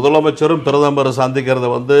 ஒரு முதலமைச்சரும் பிரதமரும் சந்திக்கிறத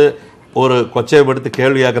வந்து ஒரு கொச்சைப்படுத்தி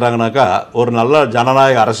கேள்வி கேட்கறாங்கனாக்கா ஒரு நல்ல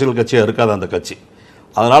ஜனநாயக அரசியல் கட்சியா இருக்காது அந்த கட்சி.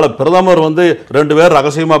 அதனால பிரதமர் வந்து 2 பேர்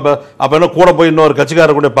ரகசியமா அப்ப என்ன கூட போய் இன்னொரு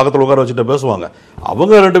கட்சிக்காரர் கூட பக்கத்தில் உட்கார வச்சுட்டு பேசுவாங்க.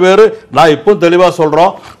 அவங்க 2 பேரும் நான் இப்போ தெளிவா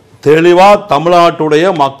சொல்றோம், தெளிவா தமிழ்நாட்டுடைய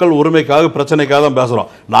மக்கள் உரிமைக்காக பிரச்சனைக்காக தான் பேசுறோம்.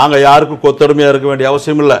 நாங்க யாருக்கும் கொத்தடிமையா இருக்க வேண்டிய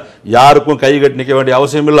அவசியம் இல்லை, யாருக்கும் கை கட்டி நிற்க வேண்டிய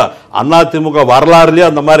அவசியம் இல்லை. அதிமுக வரலாறுலயே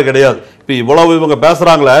அந்த மாதிரி கிடையாது. இப்ப இவ்வளவு இவங்க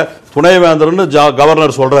பேசுறாங்களே, துணைவேந்தர்னு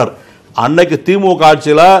கவர்னர் சொல்றாரு. அன்னைக்கு திமுக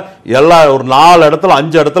ஆட்சியில எல்லா ஒரு 4 இடத்துல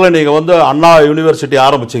 5 இடத்துல நீங்க வந்து அண்ணா யூனிவர்சிட்டி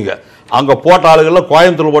ஆரம்பிச்சீங்க. அங்க போட்ட ஆளுகள்ல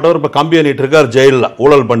கோயம்புத்தூர் போட்டவர் இப்ப கம்பி அணிட்டு இருக்காரு ஜெயில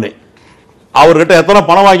ஊழல் பண்ணி. அவர்கிட்ட எத்தனை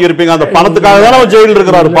பணம் வாங்கி இருப்பீங்க? அந்த பணத்துக்காக தானே அவர் ஜெயிலில்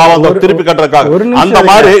இருக்கிறாரு பாவம், திருப்பி கட்டுறதுக்காக. அந்த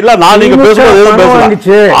மாதிரி இல்ல, நான் நீங்க பேசுறது பேசுறேன்.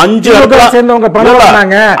 5 இடத்துல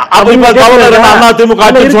அண்ணா திமுக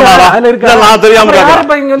ஆட்சி சொன்னாரா? நான் தெரியாம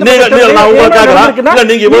கேட்கிறேன். நான் உங்களை கேட்கிறேன், இல்ல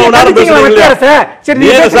நீங்க இவ்வளவு நேரம் பேசுறீங்க,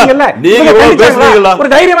 நீங்க இவ்வளவு பேசுறீங்களா?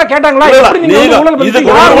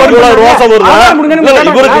 இதுக்கு இவ்வளவு ரோசம் வருதா?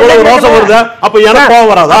 இவருக்கு இவ்வளவு ரோசம் வருதா? அப்ப எனக்கு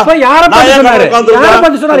கோவம் வராதா? நான் ஏன் உட்கார்ந்து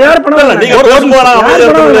நீங்க பேசும்போது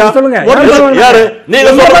சொல்லுங்க. யாரு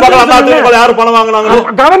நீங்க சொல்ற பக்கம் அதிமுக யாரு பணம் வாங்குனாங்க?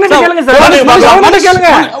 கவர்னர் கேளுங்க சார்,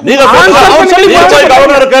 நீங்க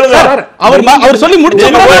கவர்னர் கேளுங்க. அவர் சொல்லி முடிச்ச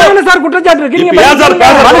பிறகு சார் குற்றச்சாட்டு இருக்கு. நீங்க ஏன் சார்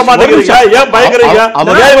பேச மாட்டேங்கிறீங்க? ஏன் பயங்கறீங்க?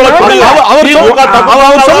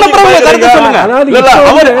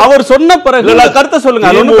 அவர் சொன்ன பிறகு கருத்தை சொல்லுங்க.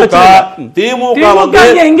 திமுக வந்து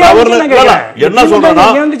என்ன சொல்றேன்னா,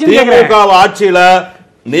 திமுக ஆட்சியில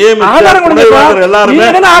எல்லாருமே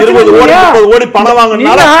 20 கோடி 30 கோடி பணம்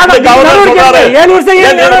வாங்கினால கவர்னர் சொல்றாரு 7 வருஷம்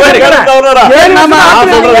கவர்னரா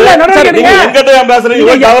எங்கிட்ட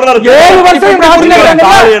பேசுறீங்க கவர்னர் 7 வருஷம்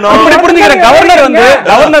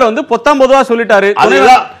கவர்னர் வந்து பொத்தாம்பொதுவா சொல்லிட்டாரு.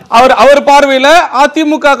 அவர் பார்வையில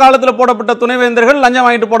அதிமுக காலத்துல போடப்பட்ட துணைவேந்தர்கள் லஞ்சம்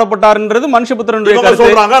வாங்கிட்டு போடப்பட்டாருன்றது மனுஷபுத்திரனுடைய கருத்து.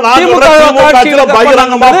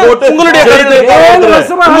 உங்களுடைய கருத்து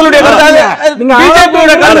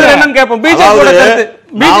பிஜேபியோட கருத்து என்னன்னு கேட்போம். பிஜேபியோட கருத்து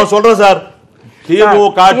நான் சொல்றேன் சார்.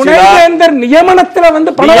 துணைவேந்தர் நியமனத்துல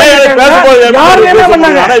வந்து யார்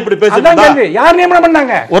நியமனம்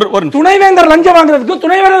பண்ணாங்க? துணைவேந்தர் லஞ்சம் வாங்குறதுக்கு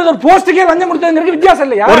துணைவேந்தர் போஸ்டுக்கே லஞ்சம் கொடுத்ததுங்கிறது வித்தியாசம்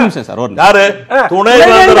இல்லையா? ஒரு நிமிஷம் சார். யாரு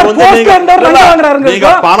துணைவேந்தர்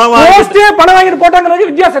பணம் வாங்கிட்டு போட்டாங்கிறது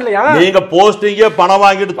வித்தியாசம் இல்லையா? நீங்க போஸ்டிங்கே பணம்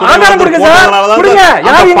வாங்கிட்டு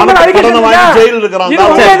ஜெயில இருக்கிறாங்க.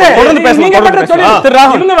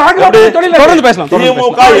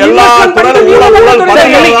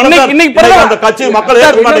 கட்சி மக்கள்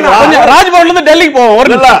ராஜ்பவன்ல இருந்து டெல்லிக்கு போவோம். ஒரு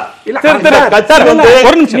நிமிஷம்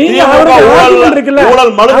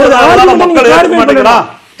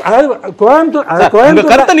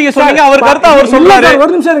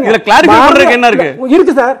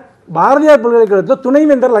பாரதியார் பல்கலைக்கழகத்துல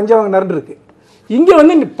துணைவேந்தர் லஞ்சம் வாங்கினார் இருக்கு. இங்க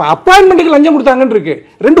வந்து அப்பாயின்மெண்ட்டுக்கு லஞ்சம் கொடுத்தாங்கன்னு இருக்கு.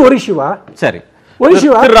 ரெண்டு ஒரு இஷ்யூவா? சரி, ஒரு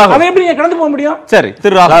இஷ்யூவா? அதை எப்படி நீங்க கடந்து போக முடியும்? சரி,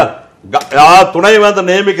 துணைவேந்தர்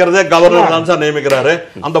நியமிக்கிறதே கவர்னர் தான் சார் நியமிக்கிறாரு.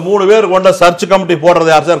 அந்த 3 பேர் கொண்ட சர்ச் கமிட்டி போடுறது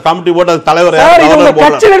யார் சார்? கமிட்டி போட்ட தலைவர் யார்?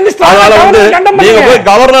 அதனால வந்து நீங்க போய்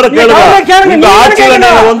கவர்னர் கேளுங்க. உங்க ஆட்சியில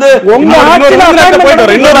நீங்க வந்து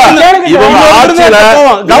இவங்க ஆட்சியில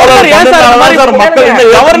கவர்னர் மக்கள் இந்த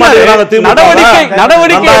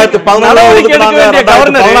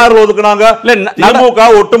ஒதுக்குனாங்க. திமுக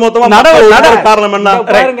ஒட்டுமொத்தமா காரணம் என்ன?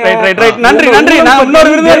 நன்றி நன்றி. நான் இன்னொரு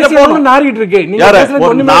விருது நாரிட்டு இருக்கு.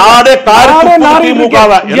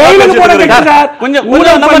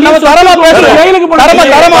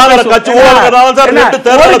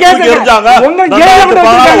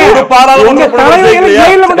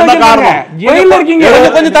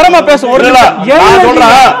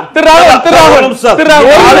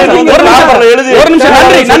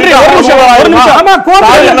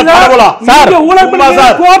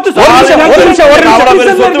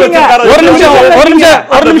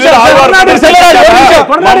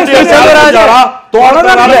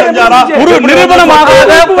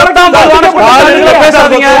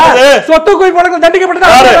 சொத்து குவிப்பு வழக்கில் தண்டிக்கப்பட்டதா?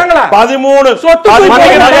 13 சொத்து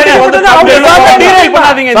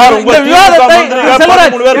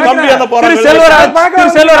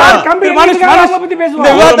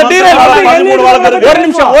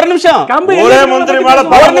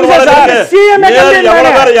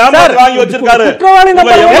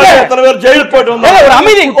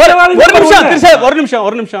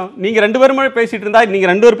நீங்க 2 பேரும் பேசிட்டு இருந்தா நீங்க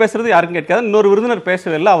 2 பேரும் பேசுறது யாருக்கும் கேட்காது. இன்னொரு விருந்தினர்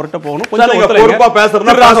பேசவே இல்ல, அவர்கிட்ட போகணும். கொஞ்சம் பொறுப்பா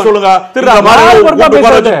பேசுறதா சொல்லுங்க.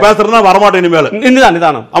 பேசுறதா வரமாட்டேன் இனிமேல்.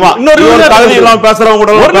 நிதானம். ஆமா, இன்னொரு தகுதி இல்லாம பேசுறவங்க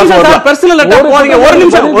கூட பர்சனல் அட்டாக் போறீங்க. ஒரு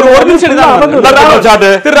நிமிஷம்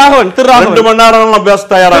திரு ராகவன் 2 மணி நேரம் பேச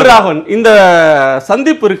தயாரா. ராகவன், இந்த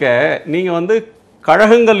சந்திப்பு இருக்க நீங்க வந்து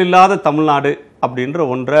கழகங்கள் இல்லாத தமிழ்நாடு அப்படின்ற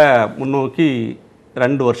ஒன்றை முன்னோக்கி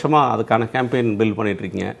 2 வருஷமா அதுக்கான கேம்பெயின் பில்ட் பண்ணிட்டு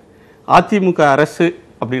இருக்கீங்க. அதிமுக அரசு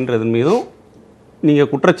அப்படின்றதன் மீதும் நீங்கள்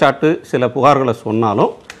குற்றச்சாட்டு சில புகார்களை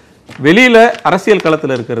சொன்னாலும் வெளியில் அரசியல்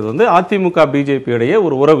களத்தில் இருக்கிறது வந்து அதிமுக பிஜேபியுடைய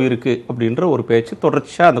ஒரு உறவு இருக்குது அப்படின்ற ஒரு பேச்சு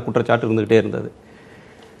தொடர்ச்சியாக அந்த குற்றச்சாட்டு இருந்துகிட்டே இருந்தது.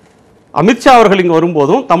 அமித்ஷா அவர்கள் இங்கே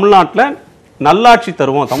வரும்போதும் தமிழ்நாட்டில் நல்லாட்சி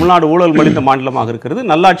தருவோம், தமிழ்நாடு ஊழல் மலிந்த மாநிலமாக இருக்கிறது,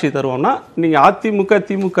 நல்லாட்சி தருவோம்னா நீங்கள் அதிமுக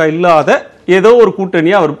திமுக இல்லாத ஏதோ ஒரு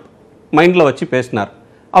கூட்டணியை அவர் மைண்டில் வச்சு பேசினார்.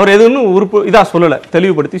 அவர் எதுன்னு இதாக சொல்லலை,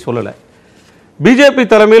 தெளிவுபடுத்தி சொல்லலை. பிஜேபி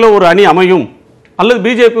தலைமையில் ஒரு அணி அமையும் அல்லது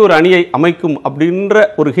பிஜேபி ஒரு அணியை அமைக்கும் அப்படின்ற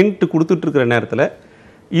ஒரு ஹிண்ட் கொடுத்துட்டு இருக்கிற நேரத்தில்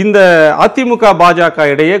இந்த அதிமுக பாஜக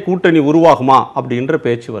இடையே கூட்டணி உருவாகுமா அப்படின்ற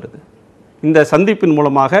பேச்சு வருது. இந்த சந்திப்பின்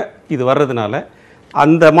மூலமாக இது வர்றதுனால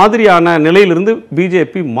அந்த மாதிரியான நிலையிலிருந்து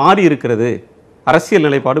பிஜேபி மாறி இருக்கிறது, அரசியல்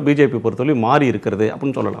நிலைப்பாடு பிஜேபி பொறுத்தவரை மாறி இருக்கிறது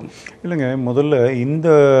அப்படின்னு சொல்லலாம். இல்லைங்க, முதல்ல இந்த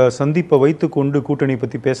சந்திப்பை வைத்து கொண்டு கூட்டணி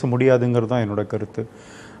பற்றி பேச முடியாதுங்கிறது தான் என்னோட கருத்து.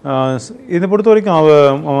 இதை பொறுத்த வரைக்கும்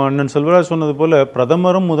அண்ணன் செல்வராஜ் சொன்னது போல்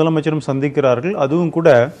பிரதமரும் முதலமைச்சரும் சந்திக்கிறார்கள். அதுவும் கூட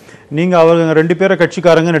நீங்கள் அவங்க 2 பேரை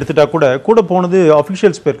கட்சிக்காரங்கன்னு எடுத்துட்டா கூட போனது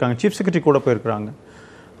அஃபிஷியல்ஸ் போயிருக்காங்க, சீஃப் செக்ரட்டரி கூட போயிருக்கிறாங்க,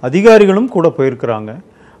 அதிகாரிகளும் கூட போயிருக்கிறாங்க.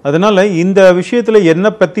 அதனால் இந்த விஷயத்தில் என்ன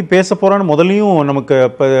பற்றி பேச போகிறான்னு முதலையும் நமக்கு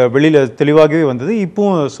இப்போ வெளியில் தெளிவாகவே வந்தது,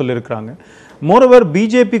 இப்பவும் சொல்லியிருக்கிறாங்க. மோரோவர்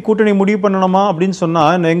பிஜேபி கூட்டணி முடிவு பண்ணணுமா அப்படின்னு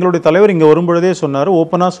சொன்னால் எங்களுடைய தலைவர் இங்கே வரும்பொழுதே சொன்னார்,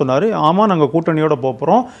 ஓப்பனாக சொன்னார், ஆமாம் நாங்கள் கூட்டணியோட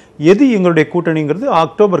போகிறோம், எது எங்களுடைய கூட்டணிங்கிறது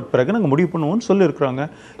அக்டோபருக்கு பிறகு நாங்கள் முடிவு பண்ணுவோம்னு சொல்லியிருக்கிறாங்க.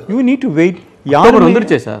 You need to wait. யார்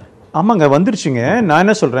வந்துருச்சே சார், ஆமாங்க வந்துருச்சுங்க. நான்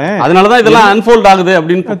என்ன சொல்றேன், அதனாலதான் இதெல்லாம் அன்ஃபோல்ட் ஆகுது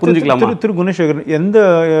அப்படின்னு புரிஞ்சுக்கலாமா? திரு குணசேகரன், எந்த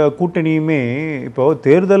கூட்டணியுமே இப்போ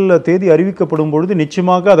தேர்தல் தேதி அறிவிக்கப்படும் பொழுது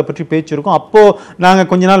நிச்சயமாக அதை பற்றி பேச்சு இருக்கும். அப்போ நாங்க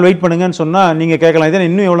கொஞ்ச நாள் வெயிட் பண்ணுங்கன்னு சொன்னா நீங்க கேட்கலாம், இதை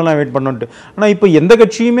இன்னும் எவ்வளவு நாள் வெயிட் பண்ணணும்ட்டு. ஆனா இப்போ எந்த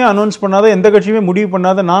கட்சியுமே அனௌன்ஸ் பண்ணாத, எந்த கட்சியுமே முடிவு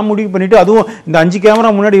பண்ணாத, நான் முடிவு பண்ணிட்டு அதுவும் இந்த 5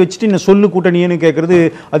 கேமரா முன்னாடி வச்சுட்டு இந்த சொல்லு கூட்டணின்னு கேட்கறது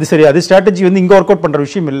அது சரி. அது ஸ்ட்ராட்டஜி வந்து இங்க ஒர்க் அவுட் பண்ற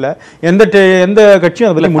விஷயம் இல்ல. எந்த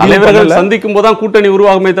கட்சியும் அதுல தலைவர்கள் சந்திக்கும் போதுதான் கூட்டணி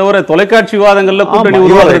உருவாகுமே தவர தொலைக்காட்சி விவாதங்கள்ல கூட்டணி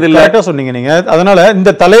உருவாகிறது இல்ல. கரெக்டா சொன்னீங்க நீங்க. அதனால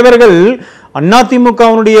இந்த தலைவர்கள்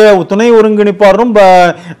அதிமுகவினுடைய துணை ஒருங்கிணைப்பாளரும்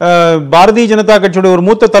பாரதிய ஜனதா கட்சியுடைய ஒரு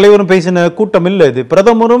மூத்த தலைவரும் பேசின கூட்டம் இல்ல இது.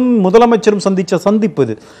 பிரதமரும் முதலமைச்சரும் சந்திச்ச சந்திப்பு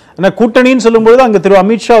இது. கூட்டணின்னு சொல்லும்போது அங்க திரு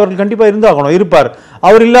அமித்ஷா அவர்கள் கண்டிப்பா இருந்தாகணும், இருப்பார்.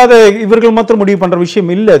 அவர் இல்லாத இவர்கள் மாத்திரம் முடிவு பண்ற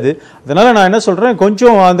விஷயம் இல்ல அது. அதனால நான் என்ன சொல்றேன்,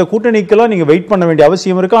 கொஞ்சம் அந்த கூட்டணிக்கெல்லாம் நீங்க வெயிட் பண்ண வேண்டிய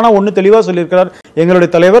அவசியம் இருக்கு. ஆனா ஒன்னு தெளிவா சொல்லியிருக்கிறார்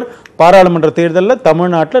எங்களுடைய தலைவர், பாராளுமன்ற தேர்தலில்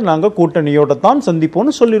தமிழ்நாட்டில் நாங்க கூட்டணியோட தான்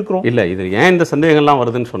சந்திப்போம்னு சொல்லியிருக்கிறோம். இல்ல இது ஏன் இந்த சந்தேகங்கள்லாம்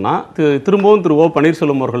வருதுன்னு சொன்னா, திரும்பவும் திரு ஓ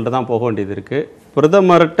பன்னீர்செல்வம் அவர்கள்ட்ட தான் போக வேண்டியது இருக்கு.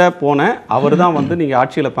 பிரதமர்கிட்ட போன அவர் தான் வந்து நீங்க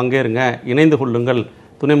ஆட்சியில பங்கேறுங்க, இணைந்து கொள்ளுங்கள்,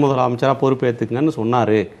 துணை முதலமைச்சரா பொறுப்பேற்றுக்குங்கன்னு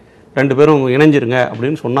சொன்னாரு, 2 பேரும் இணைஞ்சிருங்க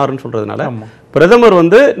அப்படின்னு சொன்னாருன்னு சொல்றதுனால பிரதமர்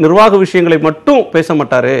வந்து நிர்வாக விஷயங்களை மட்டும் பேச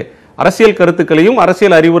மாட்டாரு, அரசியல் கருத்துக்களையும்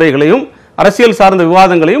அரசியல் அறிவுரைகளையும் அரசியல் சார்ந்த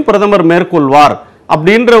விவாதங்களையும் பிரதமர் மேற்கொள்வார்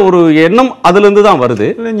அப்படின்ற ஒரு எண்ணம் அதுல இருந்து தான் வருது.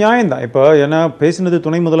 நியாயம் தான். இப்போ ஏன்னா பேசினது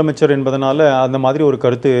துணை முதலமைச்சர் என்பதனால அந்த மாதிரி ஒரு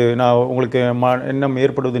கருத்து நான் உங்களுக்கு எண்ணம்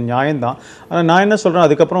ஏற்படுவது நியாயம்தான். ஆனால் நான் என்ன சொல்றேன்,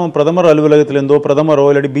 அதுக்கப்புறம் பிரதமர் அலுவலகத்திலிருந்தோ பிரதமரோ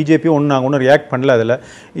இல்லாட்டி பிஜேபியோ நாங்கள் ஒன்றும் ரியாக்ட் பண்ணல. அதில்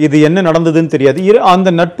இது என்ன நடந்ததுன்னு தெரியாது.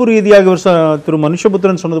 அந்த நட்பு ரீதியாக திரு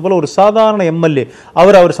மனுஷபுத்திரன் சொன்னது போல ஒரு சாதாரண எம்எல்ஏ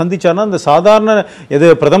அவர் சந்திச்சார்னா அந்த சாதாரண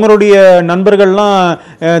பிரதமருடைய நண்பர்கள்லாம்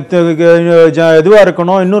எதுவாக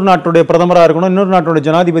இருக்கணும், இன்னொரு நாட்டுடைய பிரதமராக இருக்கணும், இன்னொரு நாட்டுடைய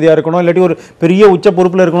ஜனாதிபதியாக இருக்கணும், இல்லாட்டி ஒரு பெரிய உச்ச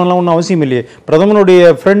பொறுப்புல இருக்கணும்லாம் ஒன்றும் அவசியம் இல்லையே. பிரதமருடைய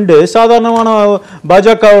ஃப்ரெண்டு சாதாரணமான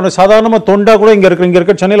பாஜக சாதாரணமா தொண்டா கூட இங்க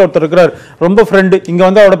இருக்க சென்னையில் ஒருத்தர் இருக்கிறார், ரொம்ப ஃப்ரெண்டு, இங்க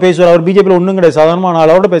வந்து அவரோட பேசுவார். அவர் பிஜேபியில் ஒன்றும் கிடையாது, சாதாரணமான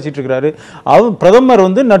ஆளோட பேசிட்டு இருக்கிறாரு. அவர் பிரதமர்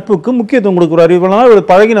வந்து நட்புக்கு முக்கியத்துவம் கொடுக்குறாரு. இவ்வளவு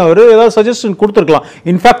பழகினவர் ஏதாவது சஜஷன் கொடுத்துருக்கலாம்,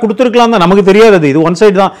 இன்ஃபேக்ட் கொடுத்துருக்கலாம் தான், நமக்கு தெரியாது. இது ஒன்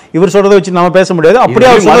சைடு தான், இவர் சொல்றதை வச்சு நம்ம பேச முடியாது.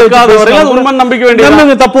 அப்படியே நம்பிக்கை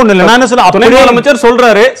வேண்டிய தப்பு ஒண்ணு இல்லை. நான் என்ன சொல்ல, முதலமைச்சர்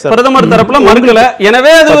சொல்றாரு பிரதமர் தரப்புல மறுக்கல,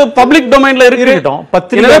 எனவே அது பப்ளிக் டொமைன்ல இருக்கட்டும்.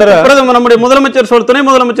 பிரதமர் நம்முடைய முதலமைச்சர் துணை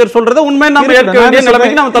முதலமைச்சர் சொல்றத உண்மை நம்ம ஏற்க வேண்டிய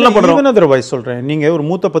நிலைமைக்கு நாம தள்ளப்படுறோம். சொல்றேன், நீங்க ஒரு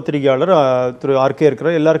மூத்த பத்திரிகையாளர் திரு ஆர்கே இருக்கிற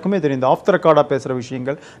எல்லாருக்குமே தெரியும், ஆஃப் த ரெக்கார்டா பேசுற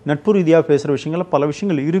விஷயங்கள், நட்பு ரீதியா பேசுற விஷயங்கள் பல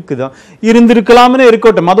விஷயங்கள் இருக்குதான், இருந்திருக்கலாம்னு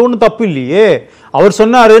இருக்கட்டும், அது ஒன்றும் தப்பு இல்லையே. அவர்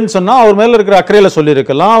சொன்னாருன்னு சொன்னா அவர் மேல இருக்கிற அக்கறையில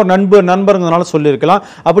சொல்லியிருக்கலாம், அவர் நண்பருங்கனால சொல்லியிருக்கலாம்.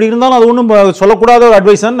 அப்படி இருந்தாலும் அது ஒன்றும் சொல்லக்கூடாத ஒரு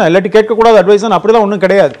அட்வைஸ் தான், இல்லாட்டி கேட்கக்கூடாத அட்வைஸ் தான், அப்படிதான் ஒன்றும்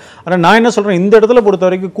கிடையாது. ஆனால் நான் என்ன சொல்றேன், இந்த இடத்துல பொறுத்த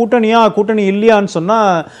வரைக்கும் கூட்டணி இல்லையான்னு சொன்னா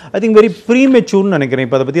ஐ திங்க் வெரி ப்ரீமெச்சூர்னு நினைக்கிறேன்.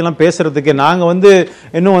 இப்போ அதை பத்தி எல்லாம் பேசுறதுக்கு நாங்க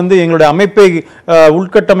இன்னும் எங்களுடைய அமைப்பை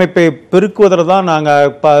உள்கட்டமைப்பை பெருக்குவதில் தான்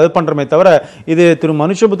நாங்கள் இது பண்ணுறோமே தவிர, இது திரு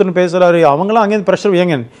மனுஷபுத்திரன் பேசுகிறாரு, அவங்களாம் அங்கேருந்து ப்ரெஷர்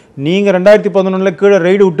ஏங்க, நீங்கள் 2011 கீழே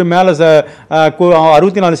ரைடு விட்டு மேலே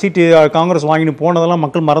 64 சீட்டு காங்கிரஸ் வாங்கிட்டு போனதெல்லாம்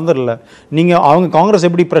மக்கள் மறந்துடல. அவங்க காங்கிரஸ்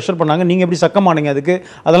எப்படி ப்ரெஷர் பண்ணாங்க, நீங்கள் எப்படி சக்கமானீங்க, அதுக்கு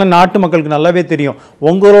அதெல்லாம் நாட்டு மக்களுக்கு நல்லாவே தெரியும்.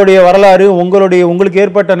 உங்களுடைய வரலாறு, உங்களுக்கு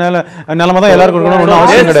ஏற்பட்ட நிலைமை தான் எல்லாருக்கும் இருக்கணும்,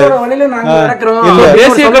 அவசியம் கிடையாது.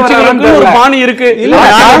 தேசிய கட்சிகளுக்கு ஒரு பாணி இருக்கு.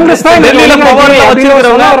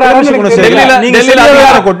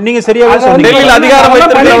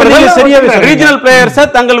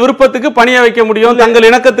 தங்கள் விருப்பத்துக்கு பணிய வைக்க முடியும், தங்கள்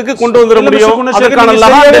இணக்கத்துக்கு கொண்டு வந்துட முடியும்.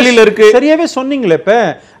 சரியாவே சொன்னீங்களே. இப்ப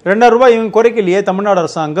 2000 ரூபாய் இவங்க குறைக்கலையே தமிழ்நாடு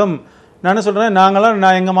அரசாங்கம். நான் என்ன சொல்றேன்,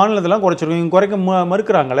 நான் எங்க மாநிலத்தெல்லாம் குறைச்சிருக்கோம், இவங்க குறைக்க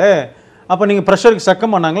மறுக்கிறாங்களே. அப்ப நீங்க பிரஷருக்கு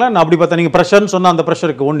சக்கம் பண்ணாங்களா? நான் அப்படி பார்த்தா நீங்க பிரஷர்னு சொன்னா அந்த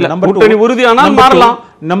பிரஷருக்கு ஒன்று. நம்பர் 2 உறுதியானால் மாறலாம்.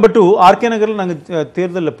 நம்பர் 2 ஆர்கே நகரில் நாங்க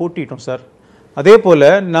தேர்தலில் போட்டிட்டோம் சார். அதே போல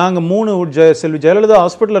நாங்க 3 செல்வி ஜெயலலிதா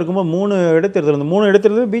ஹாஸ்பிட்டல் இருக்கும்போது 3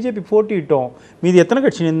 இடத்துல பிஜேபி போட்டிட்டோம். மீதி எத்தனை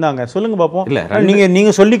கட்சி நின்றாங்க சொல்லுங்க பாப்போம்.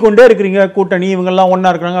 நீங்க சொல்லிக்கொண்டே இருக்கிறீங்க கூட்டணி இவங்க எல்லாம்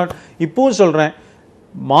ஒன்னா இருக்கிறாங்க. இப்பவும் சொல்றேன்,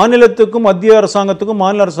 மாநிலத்துக்கும் மத்திய அரசாங்கத்துக்கும்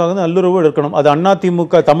மாநில அரசாங்கம் நல்லுறவு இருக்கணும். அது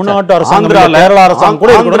அதிமுக தமிழ்நாட்டு அரசாங்கம், கேரளா அரசாங்கம்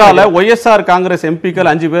கூட ஆந்திரால ஒய்எஸ்ஆர் காங்கிரஸ்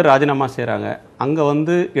எம்பிக்கள் 5 பேர் ராஜினாமா செய்யறாங்க. அங்க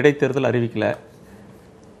இடைத்தேர்தல் அறிவிக்கல.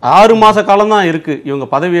 6 மாச காலம் தான் இருக்கு. இவங்க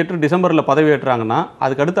பதவியேற்று டிசம்பர்ல பதவியேற்றாங்கன்னா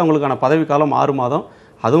அதுக்கு அடுத்து அவங்களுக்கான பதவி காலம் 6 மாதம்.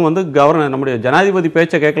 அதுவும் கவர்னர் நம்முடைய ஜனாதிபதி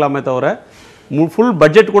பேச்சை கேட்கலாமே தவிர ஃபுல்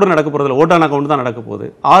பட்ஜெட் கூட நடக்க போறதில்லை, ஓட்டான் அக்கௌண்ட் தான் நடக்க போகுது.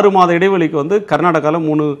 6 மாத இடைவெளிக்கு கர்நாடகாவில்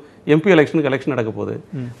 3 எம்பி எலெக்ஷன் நடக்க போகுது.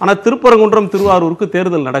 ஆனால் திருப்பரங்குன்றம் திருவாரூருக்கு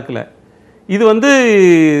தேர்தல் நடக்கல. இது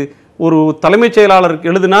ஒரு தலைமைச் செயலாளருக்கு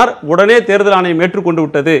எழுதினார், உடனே தேர்தல் ஆணையம் ஏற்றுக்கொண்டு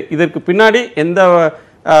விட்டது. இதற்கு பின்னாடி எந்த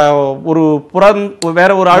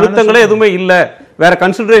வேற ஒரு அழுத்தங்களே எதுவுமே இல்லை, வேற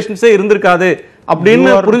கன்சிடரேஷன்ஸே இருந்திருக்காது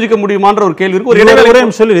அப்படின்னு புரிஞ்சுக்க முடியுமான்ற ஒரு கேள்வி இருக்கு. ஒரு ஒரே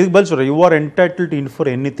சொல்லி இதுக்கு பதில் சொல்றேன். You are entitled in for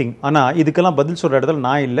anything. ஆனா இதுக்கெல்லாம் பதில் சொல்ற இடத்துல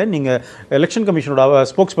நான் இல்லை. நீங்க எலெக்ஷன் கமிஷனோட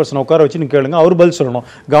ஸ்போக்ஸ் பர்சன் உட்கார வச்சு நீங்க கேளுங்க, அவர் பதில் சொல்லணும்.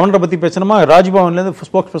 கவர்னரை பத்தி பேசணுமா ராஜ்பவன்ல இருந்து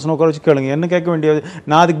ஸ்போக்ஸ் பர்சன் உட்கார வச்சு கேளுங்க. என்ன கேட்க வேண்டியது?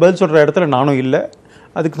 நான் அதுக்கு பதில் சொல்ற இடத்துல நானும் இல்லை,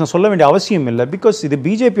 அதுக்கு நான் சொல்ல வேண்டிய அவசியம் இல்லை. பிகாஸ் இது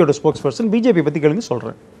பிஜேபியோட ஸ்போக்ஸ் பர்சன், பிஜேபி பத்தி கேளுங்க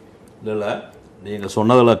சொல்றேன். இல்லை நீங்கள்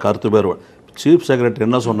சொன்னதில் கருத்து பேர் சீஃப் செக்ரட்டரி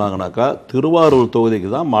என்ன சொன்னாங்கன்னாக்கா, திருவாரூர் தொகுதிக்கு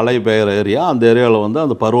தான் மழை பெய்கிற ஏரியா, அந்த ஏரியாவில் வந்து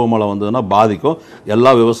அந்த பருவமழை வந்ததுன்னா பாதிக்கும்,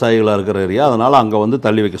 எல்லா விவசாயிகளாக இருக்கிற ஏரியா, அதனால் அங்கே வந்து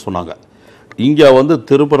தள்ளி வைக்க சொன்னாங்க. இங்கே வந்து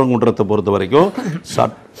திருப்பரங்குன்றத்தை பொறுத்த வரைக்கும்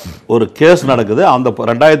ஒரு கேஸ் நடக்குது. அந்த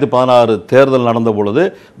 2016 தேர்தல் நடந்த பொழுது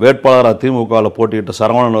வேட்பாளராக திமுகவில் போட்டியிட்ட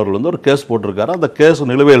சரவணன் அவர்கள் வந்து ஒரு கேஸ் போட்டிருக்காரு. அந்த கேஸ்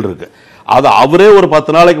நிலுவையில் இருக்கு. அது அவரே ஒரு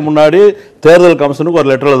 10 நாளைக்கு முன்னாடி தேர்தல் கமிஷனுக்கு ஒரு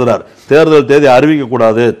லெட்டர் எழுதுறாரு. தேர்தல் தேதி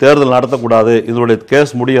அறிவிக்கக்கூடாது, தேர்தல் நடத்தக்கூடாது, இதனுடைய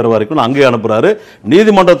கேஸ் முடிகிற வரைக்கும் அங்கே அனுப்புறாரு.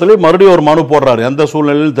 நீதிமன்றத்திலேயே மறுபடியும் ஒரு மனு போடுறாரு, எந்த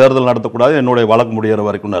சூழ்நிலையில் தேர்தல் நடத்தக்கூடாது, என்னுடைய வழக்கு முடிகிற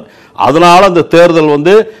வரைக்கும். அதனால அந்த தேர்தல்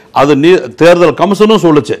வந்து அது தேர்தல் கமிஷனும்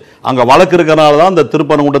சொல்லுச்சு, அங்கே வழக்கு இருக்கிறனால தான் அந்த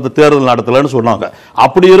திருப்பரங்குன்றத்தை தேர்தல் நடத்தலைன்னு சொன்னாங்க.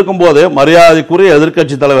 அப்படி இருக்கும்போது மரியாதைக்குரிய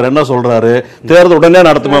எதிர்க்கட்சி தலைவர் என்ன சொல்றாரு, தேர்தல் உடனே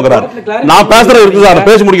நடத்துங்கிறார். நான் பேசுறது இருக்கு சார்,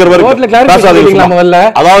 பேசி முடிக்கிற வரைக்கும் பேசாதீங்க.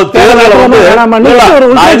 அதாவது தேர்தல்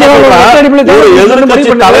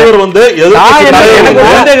எதிர்க்கட்சி தலைவர் வந்து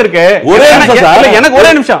எனக்கு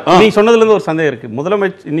ஒரே நிமிஷம் நீங்க சொன்னதுல இருந்து ஒரு சந்தேகம் இருக்கு.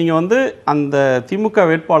 முதலமைச்சர் நீங்க வந்து அந்த திமுக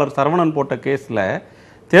வேட்பாளர் சரவணன் போட்ட கேஸ்ல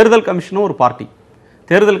தேர்தல் கமிஷனும் ஒரு பார்ட்டி,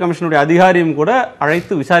 தேர்தல் கமிஷனுடைய அதிகாரியும் கூட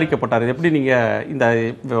அழைத்து விசாரிக்கப்பட்டார். எப்படி நீங்க இந்த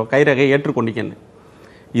கைரகை ஏற்றுக்கொண்டீங்கன்னு?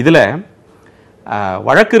 இதுல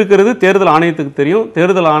வழக்கு இருக்கிறது தேர்தல் ஆணையத்துக்கு தெரியும்,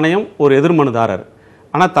 தேர்தல் ஆணையம் ஒரு எதிர்மனுதாரர்.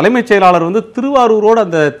 ஆனால் தலைமைச் செயலாளர் வந்து திருவாரூரோடு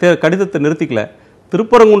அந்த கடிதத்தை நிறுத்திக்கல,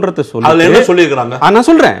 திருப்பரங்குன்றத்தை சொல்லியிருக்கிறாங்க. நான்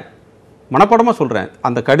சொல்றேன், மனப்பாடமாக சொல்றேன்,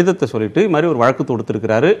 அந்த கடிதத்தை சொல்லிட்டு இது மாதிரி ஒரு வழக்கு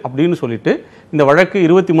தொடுத்திருக்கிறாரு அப்படின்னு சொல்லிட்டு இந்த வழக்கு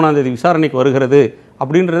 23ஆம் தேதி விசாரணைக்கு வருகிறது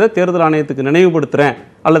அப்படின்றத தேர்தல் ஆணையத்துக்கு நினைவுபடுத்துறேன்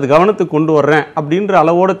அல்லது கவனத்துக்கு கொண்டு வர்றேன் அப்படின்ற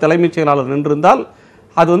அளவோட தலைமைச் செயலாளர் நின்றிருந்தால்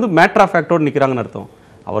அது வந்து மேட்டர் ஆஃப் ஃபேக்டோடு நிற்கிறாங்கன்னு அர்த்தம்.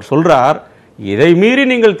 அவர் சொல்றார், இதை மீறி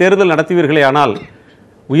நீங்கள் தேர்தல் நடத்துவீர்களே ஆனால்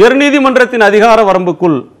உயர்நீதிமன்றத்தின் அதிகார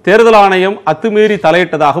வரம்புக்குள் தேர்தல் ஆணையம் அத்துமீறி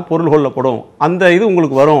தலையிட்டதாக பொருள் கொள்ளப்படும், அந்த இது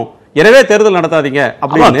உங்களுக்கு வரும், எனவே தேர்தல் நடத்தாதீங்க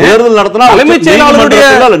அப்படின்னு தேர்தல் நடத்தினா தலைமைச்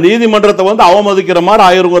செயலாளருடைய நீதிமன்றத்தை வந்து அவமதிக்கிற மாதிரி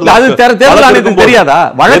ஆயிரம். அது தேர்தல் ஆணையத்துக்கு தெரியாதா?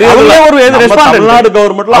 தமிழ்நாடு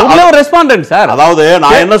கவர்மெண்ட்ல ஒரு ரெஸ்பாண்டன்ட் சார். அதாவது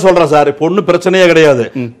நான் என்ன சொல்றேன் சார், பொண்ணு பிரச்சனையே கிடையாது.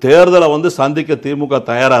 தேர்தலை வந்து சந்திக்க திமுக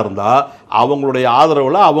தயாரா இருந்தா அவங்களுடைய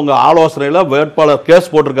ஆதரவுல அவங்க ஆலோசனையில வேட்பாளர்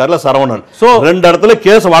கேஸ் போட்டிருக்காருல சரவணன், ரெண்டு இடத்துல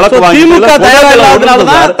கேஸ் வழக்கு வாங்கி திமுக தயாரா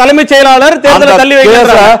இல்லாதனால தலைமைச் செயலாளர் தேர்தலை தள்ளி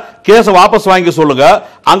வைக்கிறார். கேஸ வாபஸ் வாங்கி சொல்லுங்க,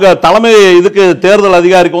 அங்க தலைமை இதுக்கு தேர்தல்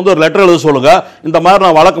அதிகாரிக்கு வந்து ஒரு லெட்டர் எழுத சொல்லுங்க, இந்த மாதிரி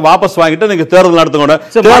நான் வழக்கு வாபஸ் வாங்கிட்டு நீங்க தேர்தல் நடத்துங்க.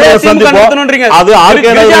 தேர்தல் சந்திப்போம், அது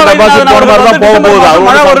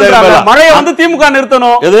மழையை வந்து திமுக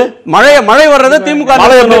நிறுத்தணும், எது மழை வர்றதை திமுக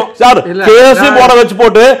சார் கேஸ் போட வச்சு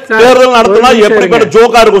போட்டு தேர்தல் நடத்தினா எப்படிப்பட்ட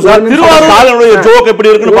ஜோக்கா இருக்கும் சார்? திருவாரூர் ஜோக்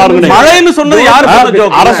எப்படி இருக்குன்னு பாருங்க. மழைன்னு சொன்னது யாரு?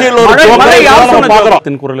 அரசியல் ஒரு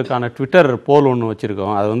ஜோக். குரலுக்கான ட்விட்டர் போல் ஒன்று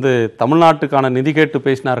வச்சிருக்கோம். அது வந்து தமிழ்நாட்டுக்கான நிதி கேட்டு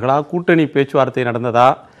பேசினார்களா, கூட்டணி பேச்சுவார்த்தை நடந்ததா,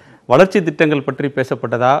 வளர்ச்சி திட்டங்கள் பற்றி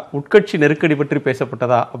பேசப்பட்டதா, உட்கட்சி நெருக்கடி பற்றி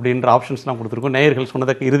பேசப்பட்டதா அப்படின்ற ஆப்ஷன்ஸ்லாம் கொடுத்துருக்கோம். நேயர்கள்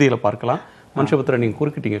சொன்னதுக்கு இறுதியில் பார்க்கலாம். மனுஷபுத்திரன் நீங்க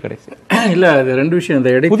குறுக்கிட்டீங்க கடைசி. இல்லை, அது ரெண்டு விஷயம்.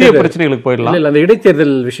 அந்த புதிய பிரச்சனைகளுக்கு போயிடலாம். இல்லை, அந்த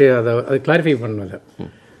இடைத்தேர்தல் விஷயம் அதை கிளாரிஃபை பண்ணல.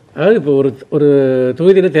 அதாவது இப்போ ஒரு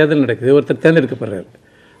தொகுதியில் தேர்தல் நடக்குது, ஒருத்தர் தேர்ந்தெடுக்கப்படுறாரு,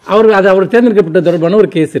 அவர் தேர்ந்தெடுக்கப்பட்ட தொடர்பான ஒரு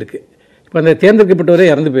கேஸ் இருக்குது. இப்போ அந்த தேர்ந்தெடுக்கப்பட்டவரே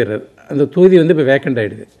இறந்து போயிடுறாரு, அந்த தொகுதி வந்து இப்போ வேக்கண்ட்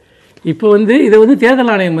ஆகிடுது. இப்போ வந்து இதை வந்து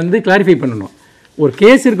தேர்தல் ஆணையம் வந்து கிளாரிஃபை பண்ணணும். ஒரு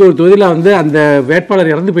கேஸ் இருக்க ஒரு தொகுதியில் வந்து அந்த வேட்பாளர்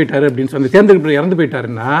இறந்து போயிட்டாரு அப்படின்னு சொல்லி தேர்ந்தெடுக்கப்பட்ட இறந்து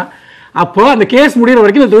போயிட்டாருன்னா அப்போ அந்த கேஸ் முடிகிற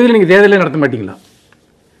வரைக்கும் இந்த தொகுதியில் நீங்கள் தேர்தலே நடத்த மாட்டீங்களா?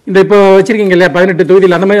 இந்த இப்போ வச்சிருக்கீங்க இல்லையா 18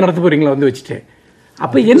 தொகுதியில், அந்த மாதிரி நடத்த போறீங்களா வந்து வச்சுட்டு?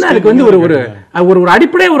 அப்ப என்ன அதுக்கு வந்து ஒரு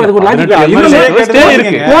அடிப்படை அதுக்கு ஒரு லாஜிக்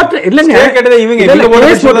இல்லைங்க.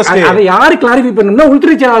 அதை யாரு கிளாரிஃபை பண்ணணும்னா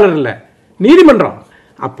உள்துறை செயலாளர் இல்லை, நீதிமன்றம்.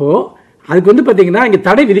 அப்போ அதுக்கு வந்து பார்த்தீங்கன்னா இங்கே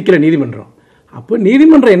தடை விதிக்கல நீதிமன்றம். அப்போ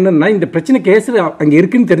நீதிமன்றம் என்னன்னா இந்த பிரச்சனை கேஸ் அங்கே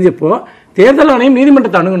இருக்குன்னு தெரிஞ்சப்போ தேர்தல் ஆணையம்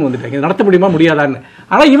நீதிமன்றத்தை அணுகுன்னு வந்துட்டாங்க, நடத்த முடியுமா முடியாதான்னு.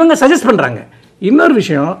 ஆனால் இவங்க சஜஸ்ட் பண்ணுறாங்க. இன்னொரு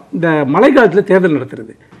விஷயம், இந்த மழை காலத்தில் தேர்தல்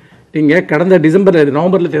நடத்துறது, நீங்கள் கடந்த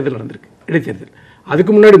நவம்பரில் தேர்தல் நடந்திருக்கு, இடைத்தேர்தல்.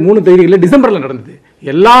 அதுக்கு முன்னாடி 3 தேதிகளில் டிசம்பரில் நடந்தது.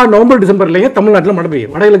 எல்லா நவம்பர் டிசம்பர்லேயும் தமிழ்நாட்டில் மழை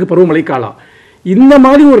பெய்யும், வடகிழக்கு பருவமழை காலம். இந்த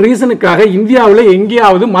மாதிரி ஒரு ரீசனுக்காக இந்தியாவில்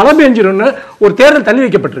எங்கேயாவது மழை பெஞ்சிடும்னு ஒரு தேர்தல் தள்ளி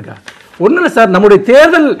வைக்கப்பட்டிருக்கா? ஒன்றும் இல்லை சார், நம்முடைய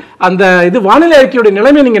தேர்தல் அந்த வானிலை அறிக்கையுடைய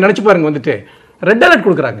நிலைமையை நீங்கள் நினச்சி பாருங்க. வந்துட்டு ரெட் அலர்ட்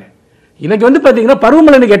கொடுக்குறாங்க. இன்னைக்கு வந்து பார்த்தீங்கன்னா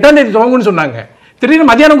பருவமழை இன்னைக்கு 8ஆம் தேதி துவங்கும்னு சொன்னாங்க. திடீர்னு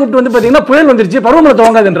மத்தியானம் கூப்பிட்டு வந்து பார்த்தீங்கன்னா புயல் வந்துருச்சு, பருவமழை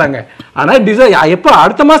துவங்காதுன்றாங்க. ஆனால் எப்போ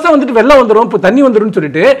அடுத்த மாதம் வந்துட்டு வெள்ளம் வந்துடும், இப்போ தண்ணி வந்துடும்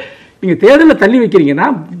சொல்லிட்டு நீங்கள் தேர்தலில் தள்ளி வைக்கிறீங்கன்னா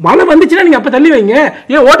மழை வந்துச்சுன்னா நீங்கள் அப்போ தள்ளி வைங்க.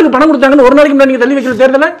 ஏன் ஓட்டுக்கு பணம் கொடுத்தாங்கன்னு ஒரு நாளைக்கு முன்னாடி நீங்கள் தள்ளி வைக்கல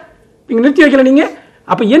தேர்தலை நீங்கள் நிறுத்தி வைக்கல நீங்கள்?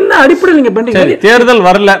 அப்ப என்ன அடிப்படையில் நீங்க பண்றீங்க? தேர்தல்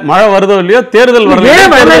வரல, மழை வருதோ இல்லையோ, தேர்தல்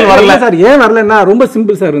வரல சார். ஏன் வரலன்னா ரொம்ப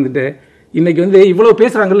சிம்பிள் சார். வந்துட்டு இன்னைக்கு வந்து இவ்வளவு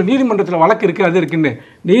பேசுறாங்கல்ல, நீதிமன்றத்தில் வழக்கு இருக்கு, அது இருக்குன்னு.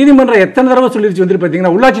 நீதிமன்றம் எத்தனை தடவை சொல்லிருச்சு வந்துட்டு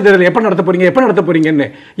பாத்தீங்கன்னா, உள்ளாட்சி தேர்தல் எப்ப நடத்த போறீங்கன்னு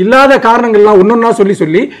இல்லாத காரணங்கள்லாம் ஒன்னொன்னா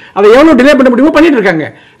சொல்லி அதை எவ்வளவு டிலே பண்ண முடியுமோ பண்ணிட்டு இருக்காங்க.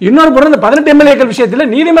 இன்னொரு பொருள், இந்த 18 எம்எல்ஏக்கள் விஷயத்துல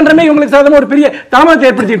நீதிமன்றமே இவங்களுக்கு சாதகமா ஒரு பெரிய தாமதத்தை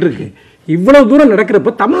ஏற்படுத்திட்டு இருக்கு. இவ்வளவு தூரம் நடக்கிறப்ப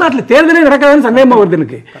தமிழ்நாட்டில் தேர்தலே நடக்காதுன்னு சந்தேகமா வருது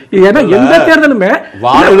எனக்கு. ஏன்னா எந்த தேர்தலுமே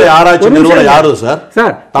வானிலை ஆராய்ச்சி நிறுவனம் யாரு சார்?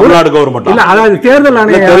 சார், தமிழ்நாடு கவர்மெண்ட் இல்ல, அதாவது தேர்தல்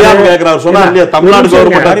ஆணையம் தெரியாம கேக்குறாரு சொன்னா இல்லையா? தமிழ்நாடு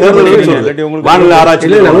கவர்மெண்ட் தேர்தல் சொல்லுது வானிலை ஆராய்ச்சி.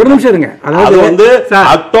 இல்ல, ஒரு நிமிஷம் இருங்க. அது வந்து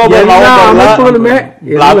அக்டோபர்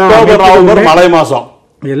நவம்பர் மழை மாசம்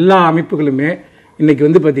எல்லா அமைப்புகளுமே இன்னைக்கு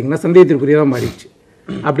வந்து பாத்தீங்கன்னா சந்தேகத்திற்குரியதா மாறிடுச்சு.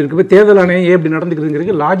 அப்படி இருக்கப்ப தேர்தல் ஆணையம் ஏன் இப்படி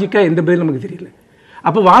நடந்துக்கிறதுங்கிறது லாஜிக்கா எந்த பதிலும் நமக்கு தெரியல.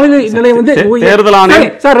 அப்ப வானிலை நிலையம் வந்து தேர்தல் ஆணையம்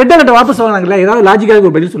சார் ரெட் அலர்ட் வாபஸ் வாங்கினாங்களா? ஏதாவது லாஜிக்காக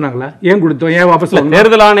ஒரு பதில் சொன்னாங்களா? ஏன் கொடுத்தோம், ஏன் வாபஸ் வாங்கணும்?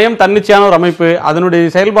 தேர்தல் ஆணையம் தன்னிச்சையான ஒரு அமைப்பு, அதனுடைய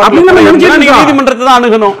செயல்பாடு நீதிமன்றத்தை தான்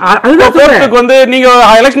அணுகணும். அதுதான் வந்து நீங்க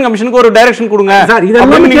எலெக்ஷன் கமிஷனுக்கு ஒரு டைரக்ஷன் கொடுங்க சார்.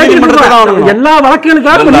 இதெல்லாம் எல்லா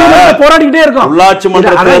வழக்குகளுக்காக போராடிக்கிட்டே இருக்கோம். உள்ளாட்சி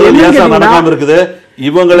மன்ற தேர்தல் நடக்காம இருக்குது.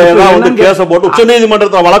 இவங்களே தான் வந்து கேஸ் போட்டு உச்ச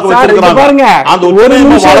நீதிமன்றத்துல வழக்கு வச்சிருக்காங்க. அந்த உச்ச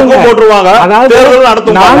நீதிமன்றம் போட்டுருவாங்க, தேர்தல்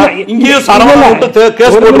நடத்துவாங்க. இங்கேயும் சரவண விட்டு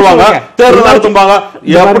கேஸ் போட்டுருவாங்க, தேர்தல் நடத்துவாங்க.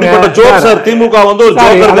 எப்படிப்பட்ட ஜோக் சார்? திமுக வந்து ஒரு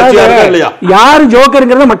ஜோக்கர் கட்சியா இருக்கா இல்லையா? யாரு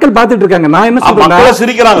ஜோக்கர்ங்கறத மக்கள் பார்த்துட்டு இருக்காங்க. நான் என்ன சொல்றேன், மக்கள்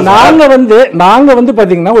சிரிக்கிறாங்க. நாங்க வந்து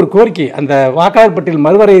பாத்தீங்கன்னா ஒரு கோரிக்கை, அந்த வாக்காளர் பட்டியல்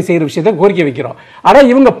மறுவரையை செய்யற விஷயத்தை கோரிக்கை வைக்கிறோம். ஆனா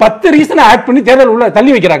இவங்க 10 ரீசன் ஆட் பண்ணி தேர்தல் உள்ள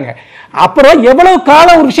தள்ளி வைக்கிறாங்க. அப்புறம் எவ்வளவு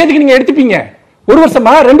காலம் ஒரு விஷயத்துக்கு நீங்க எடுத்துப்பீங்க? 1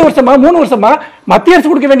 வருஷமா, 2 வருஷமா, 3 வருஷமா? மத்திய அரசு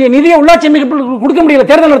கொடுக்க வேண்டிய நிதியை உள்ளாட்சி அமைப்புகளுக்கு கொடுக்க முடியல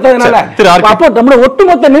தேர்தல் நடத்ததுனால. அப்போ நம்ம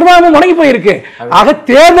ஒட்டுமொத்த நிர்வாகமும் முடங்கி போயிருக்கு. ஆக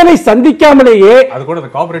தேர்தலை சந்திக்காமலேயே அது கூட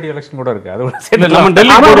கோஆபரேட்டிவ் எலெக்ஷன் கூட இருக்கு. அது நம்ம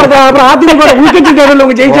டெல்லி அப்புறம் அதிமுக உள்கட்சி தேர்தல்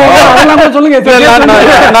உங்க ஜெயிச்சாங்க, அதெல்லாம் கூட சொல்லுங்க.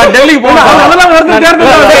 நான் டெல்லிக்கு போறேன், அதெல்லாம் வந்து தேர்தல்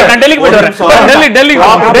நான் டெல்லிக்கு போயிட்டு வரேன். டெல்லிக்கு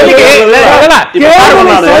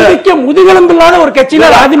சந்திக்க முதுகெலும்பு இல்லாத ஒரு கட்சியில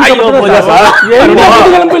அதிமுக எந்த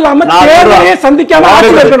முதுகெலும்பு இல்லாம தேர்தலையே சந்திக்காம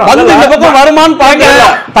ஆட்சி இருக்கணும். வந்து இந்த பக்கம் வருமானு பாக்க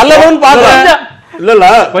தள்ளவும் பாக்க இல்ல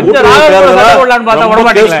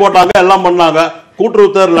போட்டாங்க, எல்லாம் பண்ணாங்க. கூட்டுறவு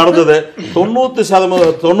தேர்தல் நடந்தது. 93%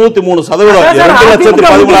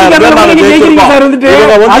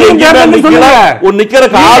 2,13,000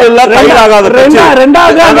 நிக்கிறதுக்கு ஆள் இல்ல, கையிலாகாத கட்சி.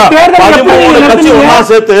 13 கட்சி ஒன்னா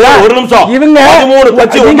சேர்த்து, ஒரு நிமிஷம், 13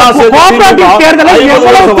 கட்சி ஒன்னா சேர்த்து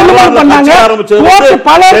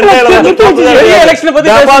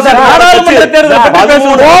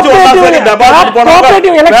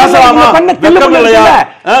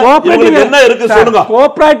என்ன இருக்கு சொல்லுங்க.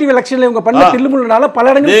 கோஆபரேட்டிவ் எலெக்ஷன்ல இவங்க பண்ண தில்லுமுல்லுனால பல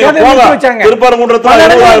இடங்களில்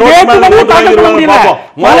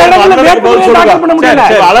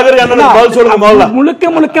முழுக்க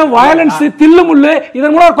முழுக்க வயலன்ஸ், தில்லுமுல்லு,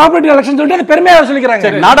 இதன் மூலம் கோஆபரேட்டிவ் எலெக்ஷன் சொல்லிட்டு பெருமையாக சொல்லிக்கிறாங்க.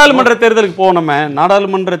 நாடாளுமன்ற தேர்தலுக்கு போனோம்.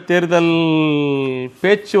 நாடாளுமன்ற தேர்தல்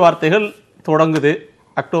பேச்சுவார்த்தைகள் தொடங்குது.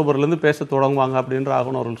 அக்டோபர்ல இருந்து பேச தொடங்குவாங்க அப்படின்ற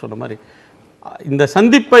ராகவன் அவர்கள் சொன்ன மாதிரி இந்த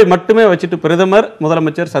சந்திப்பை மட்டுமே வச்சுட்டு பிரதமர்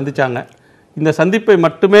முதலமைச்சர் சந்திச்சாங்க. இந்த சந்திப்பை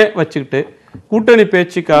மட்டுமே வச்சுக்கிட்டு கூட்டணி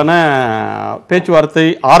பேச்சுக்கான பேச்சுவார்த்தை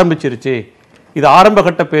ஆரம்பிச்சிருச்சு, இது ஆரம்ப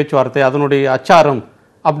கட்ட பேச்சுவார்த்தை, அதனுடைய அச்சாரம்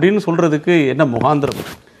அப்படின்னு சொல்றதுக்கு என்ன முகாந்திரம்?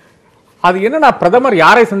 அது என்னன்னா, பிரதமர்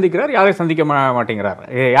யாரை சந்திக்கிறார், யாரை சந்திக்க மாட்டேங்கிறார்,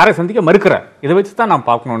 யாரை சந்திக்க மறுக்கிறார், இதை வச்சு தான் நான்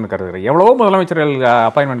பார்க்கணும்னு கருதுகிறேன். எவ்வளவோ முதலமைச்சர்கள்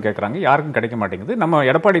அப்பாயின்மெண்ட் கேட்குறாங்க, யாருக்கும் கிடைக்க மாட்டேங்குது. நம்ம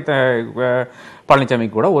எடப்பாடி பழனிசாமி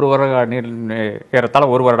கூட ஏறத்தாழ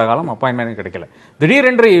 1 வருட காலம் அப்பாயின்மெண்ட் கிடைக்கல.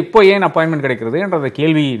 திடீரென்று இப்போ ஏன் அப்பாயின்மெண்ட் கிடைக்கிறது என்ற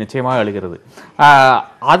கேள்வி நிச்சயமாக எழுகிறது.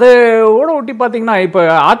 அதோட ஒட்டி பார்த்தீங்கன்னா, இப்போ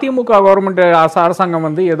அதிமுக கவர்மெண்ட் அரசாங்கம்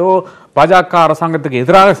வந்து ஏதோ பாஜக அரசாங்கத்துக்கு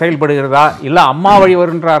எதிராக செயல்படுகிறதா, இல்லை அம்மா வழி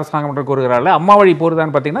வருகின்ற அரசாங்கம் என்று கூறுகிறார்கள். அம்மா வழி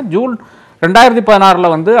போகிறதான்னு பார்த்தீங்கன்னா, ஜூன் 2016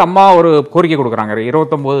 வந்து அம்மா ஒரு கோரிக்கை கொடுக்குறாங்க,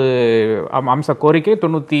 29 அம்ச கோரிக்கை,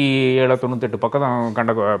 97 98 பக்கம்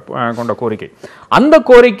கொண்ட கோரிக்கை. அந்த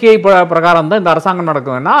கோரிக்கை பிரகாரம் தான் இந்த அரசாங்கம்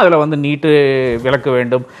நடக்குதுன்னா, அதில் வந்து நீட்டு விலக்கு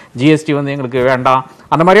வேண்டும், ஜிஎஸ்டி வந்து எங்களுக்கு வேண்டாம்,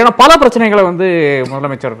 அந்த மாதிரியான பல பிரச்சனைகளை வந்து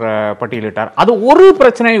முதலமைச்சர் பட்டியலிட்டார். அது ஒரு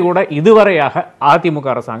பிரச்சனை கூட இதுவரையாக அதிமுக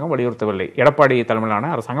அரசாங்கம் வலியுறுத்தவில்லை, எடப்பாடி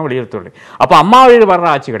தலைமையிலான அரசாங்கம் வலியுறுத்தவில்லை. அப்போ அம்மா வழி வர்ற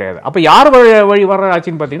ஆட்சி கிடையாது. அப்போ யார் வழி வர்ற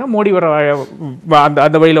ஆட்சின்னு பார்த்தீங்கன்னா, மோடி வர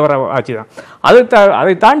அந்த வழியில் வர ஆட்சி தான்.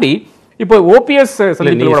 அதை தாண்டி இப்போ ஓபிஎஸ்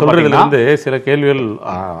சொல்றதுல சில கேள்விகள்,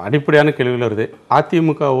 அடிப்படையான கேள்விகள் வருது.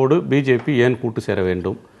 அதிமுகவோடு பிஜேபி ஏன் கூட்டு சேர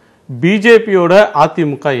வேண்டும், பிஜேபியோட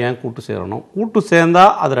அதிமுக ஏன் கூட்டு சேரணும், கூட்டு சேர்ந்தா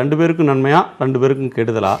அது 2 பேருக்கும் நன்மையா 2 பேருக்கும்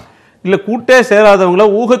கெடுதலா, இல்லை கூட்டே சேராதவங்கள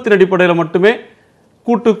ஊகத்தின் அடிப்படையில் மட்டுமே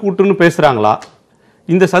கூட்டுன்னு பேசுறாங்களா,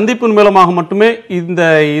 இந்த சந்திப்பின் மூலமாக மட்டுமே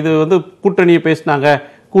இது வந்து கூட்டணியை பேசினாங்க,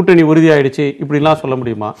 கூட்டணி உறுதியாயிடுச்சு இப்படிலாம் சொல்ல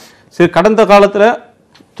முடியுமா? சரி, கடந்த காலத்தில்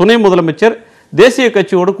துணை முதலமைச்சர் தேசிய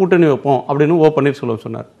கட்சியோட கூட்டணி வைப்போம் அப்படின்னு ஓ பன்னீர்செல்வம்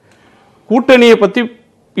சொன்னார். கூட்டணியை பற்றி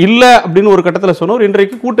இல்லை அப்படின்னு ஒரு கட்டத்தில் சொன்னவர்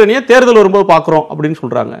இன்றைக்கு கூட்டணியை தேர்தல் வரும்போது பார்க்குறோம் அப்படின்னு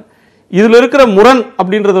சொல்கிறாங்க. இதில் இருக்கிற முரண்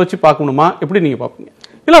அப்படின்றத வச்சு பார்க்கணுமா, எப்படி நீங்கள் பார்ப்பீங்க?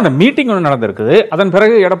 இல்லை, அந்த மீட்டிங் ஒன்று நடந்திருக்குது. அதன்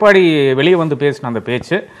பிறகு எடப்பாடி வெளியே வந்து பேசின அந்த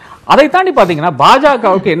பேச்சு, அதை தாண்டி பார்த்தீங்கன்னா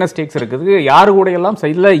பாஜகவுக்கு என்ன ஸ்டேக்ஸ் இருக்குது, யாரு கூட எல்லாம்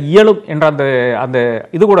செய்யல இயலும் என்ற அந்த அந்த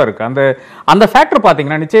இது கூட இருக்கு. அந்த ஃபேக்டர்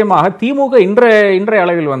பார்த்தீங்கன்னா நிச்சயமாக திமுக இன்றைய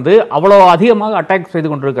அளவில் வந்து அவ்வளோ அதிகமாக அட்டாக்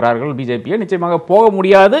செய்து கொண்டிருக்கிறார்கள் பிஜேபியை. நிச்சயமாக போக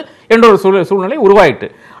முடியாது என்ற ஒரு சூழ்நிலை உருவாயிட்டு.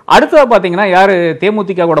 அடுத்ததாக பார்த்தீங்கன்னா யார்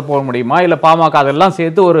தேமுதிக கூட போக முடியுமா, இல்லை பாமக அதெல்லாம்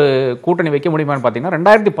சேர்த்து ஒரு கூட்டணி வைக்க முடியுமான்னு பார்த்தீங்கன்னா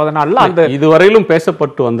 2014 அந்த இதுவரையிலும்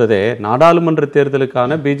பேசப்பட்டு வந்ததே நாடாளுமன்ற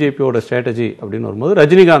தேர்தலுக்கான பிஜேபியோட ஸ்ட்ராட்டஜி அப்படின்னு வரும்போது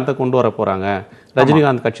ரஜினிகாந்தை கொண்டு வர போறாங்க,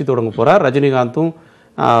 ரஜினிகாந்த் கட்சி தொடங்க போறார், ரஜினிகாந்தும்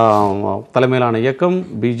தலைமையிலான இயக்கம்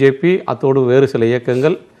பிஜேபி அத்தோடு வேறு சில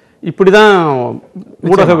இயக்கங்கள் இப்படிதான்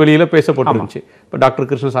ஊடக வெளியில பேசப்பட்டிருந்துச்சு. இப்போ டாக்டர்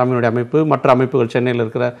கிருஷ்ணசாமியுடைய அமைப்பு, மற்ற அமைப்புகள், சென்னையில்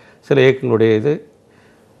இருக்கிற சில இயக்கங்களுடைய இது,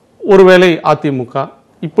 ஒருவேளை அதிமுக,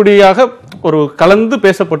 இப்படியாக ஒரு கலந்து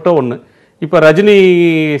பேசப்பட்ட ஒன்று. இப்போ ரஜினி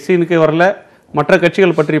சீனுக்கு வரல, மற்ற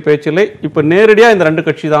கட்சிகள் பற்றிய பேச்சில்லை, இப்போ நேரடியாக இந்த 2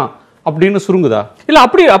 கட்சி தான் அப்படின்னு சுருங்குதா? இல்லை,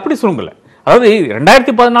 அப்படி சுருங்கலை. அதாவது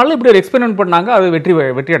 2014 இப்படி ஒரு எக்ஸ்பெரிமெண்ட் பண்ணாங்க, அது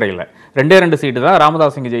வெற்றி அடையல. 2 சீட்டு தான்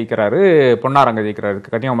ராமதாஸ் இங்கே ஜெயிக்கிறாரு, பொன்னாரங்க ஜெயிக்கிறாரு,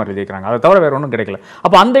 கன்னியாகுமரி ஜெயிக்கிறாங்க, அதை தவிர வேற ஒன்றும் கிடைக்கல.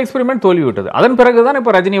 அப்போ அந்த எக்ஸ்பெரிமெண்ட் தோல்வி விட்டது. அதன் பிறகுதான்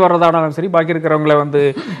இப்போ ரஜினி வர்றதானாலும் சரி, பாக்கி இருக்கிறவங்களை வந்து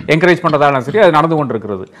என்கரேஜ் பண்றதாலும் சரி, அது நடந்து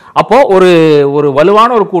கொண்டிருக்கிறது. அப்போ ஒரு வலுவான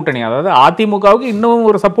ஒரு கூட்டணி, அதாவது அதிமுகவுக்கு இன்னும்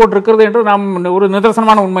ஒரு சப்போர்ட் இருக்கிறது என்று நாம் ஒரு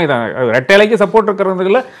நிதர்சனமான உண்மை தான். ரெட்டைலைக்கு சப்போர்ட்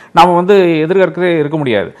இருக்கிறதுல நாம வந்து எதிர்க்கிறதே இருக்க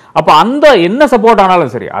முடியாது. அப்போ அந்த என்ன சப்போர்ட்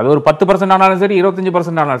ஆனாலும் சரி, அது ஒரு 10% ஆனாலும் சரி,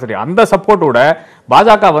 25% ஆனாலும் சரி, அந்த சப்போர்ட்டோட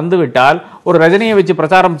பாஜக வந்து விட்டால், ஒரு ரஜினியை வச்சு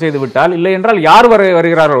பிரச்சாரம் செய்து விட்டால், இல்லை என்றால் யார்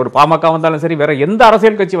வருகிறார்கள், ஒரு பாமக வந்தாலும் சரி, வேற எந்த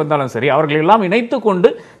அரசியல் கட்சி வந்தாலும் சரி, அவர்கள் எல்லாம் இணைத்துக் கொண்டு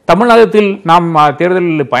தமிழ்நாட்டில் நாம்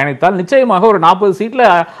தேர்தலில் பயணித்தால் நிச்சயமாக ஒரு 40 சீட்ல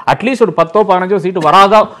அட்லீஸ்ட் ஒரு 10-15 சீட்டு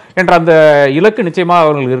வராதா என்ற அந்த இலக்கு நிச்சயமாக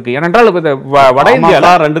அவர்களுக்கு இருக்கு. ஏனென்றால் வட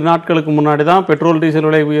இந்தியால 2 நாட்களுக்கு முன்னாடி தான் பெட்ரோல் டீசல்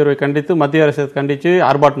விலை உயர்வை கண்டித்து மத்திய அரசு கண்டித்து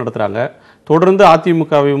ஆர்ப்பாட்டம் நடத்துறாங்க. தொடர்ந்து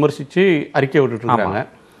அதிமுகவை விமர்சித்து அறிக்கை விட்டுட்டு இருக்காங்க.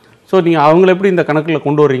 ஸோ நீங்கள் அவங்களை எப்படி இந்த கணக்கில்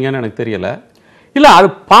கொண்டு வர்றீங்கன்னு எனக்கு தெரியல. இல்ல, அது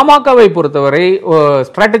பாமகவை பொறுத்தவரை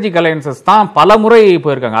ஸ்ட்ராட்டஜிக் அலையன்சஸ் தான் பல முறை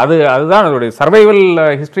போயிருக்காங்க. அதுதான் அதோடைய சர்வைவல்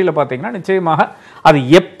ஹிஸ்டரியில் பார்த்தீங்கன்னா நிச்சயமாக அது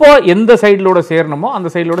எப்போ எந்த சைடிலோட சேரணுமோ அந்த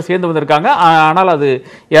சைடிலோட சேர்ந்து வந்திருக்காங்க. ஆனால் அது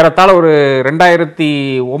ஏறத்தாழ ஒரு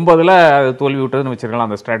 2009 அது தோல்வி விட்டதுன்னு வச்சிருக்கலாம்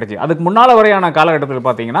அந்த ஸ்ட்ராட்டஜி. அதுக்கு முன்னால் வரையான காலகட்டத்தில்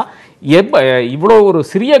பார்த்தீங்கன்னா இவ்வளோ ஒரு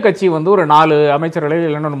சிறிய கட்சி வந்து ஒரு 4 அமைச்சர்கள்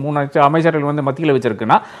இல்லைன்னா 3 அமைச்சர்கள் வந்து மத்தியில்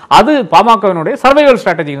வச்சிருக்குன்னா அது பாமகவினுடைய சர்வைவல்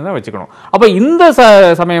ஸ்ட்ராட்டஜின்னு தான் வச்சுக்கணும். அப்போ இந்த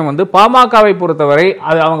சமயம் வந்து பாமகவை பொறுத்தவரை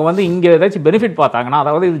அது அவங்க வந்து இங்க ஏதாச்சும் பெனிஃபிட் பார்த்தாங்கன்னா,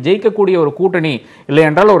 அதாவது இது ஜெயிக்கக்கூடிய ஒரு கூட்டணி இல்லை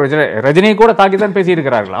என்றால் ஒரு ரஜினியை கூட தாக்கித்தான்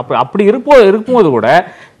பேசியிருக்கிறார்கள். அப்படி இருக்கும்போது கூட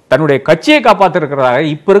தன்னுடைய கட்சியை காப்பாற்றிருக்கிறதாக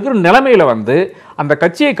இப்ப இருக்கிற நிலைமையில வந்து அந்த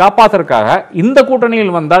கட்சியை காப்பாற்றுறதுக்காக இந்த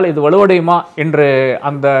கூட்டணியில் வந்தால் இது வலுவடையுமா என்று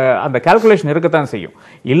அந்த கால்குலேஷன் இருக்கத்தான் செய்யும்.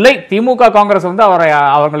 இல்லை, திமுக காங்கிரஸ் வந்து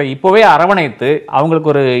அவங்களை இப்போவே அரவணைத்து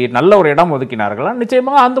அவங்களுக்கு ஒரு நல்ல ஒரு இடம் ஒதுக்கினார்களா,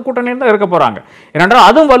 நிச்சயமாக அந்த கூட்டணியில் தான் இருக்க போறாங்க. ஏனென்றால்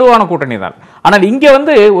அதுவும் வலுவான கூட்டணி தான். ஆனால் இங்க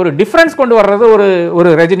வந்து ஒரு டிஃபரன்ஸ் கொண்டு வர்றது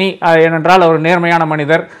ஒரு ரஜினி, ஏனென்றால் அவர் நேர்மையான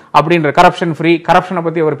மனிதர் அப்படின்ற கரப்ஷன் ஃப்ரீ, கரப்ஷனை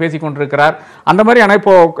பத்தி அவர் பேசிக் கொண்டிருக்கிறார். அந்த மாதிரியான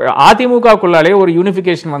இப்போ அதிமுகக்குள்ளாலே ஒரு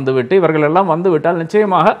யூனிபிகேஷன் வந்துவிட்டு இவர்கள் எல்லாம் வந்து விட்டால்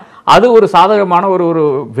நிச்சயமாக அது ஒரு சாதகமான ஒரு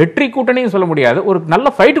வெற்றி கூட்டணியும் சொல்ல முடியாது, ஒரு நல்ல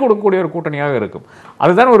ஃபைட் கொடுக்கக்கூடிய ஒரு கூட்டணியாக இருக்கும்.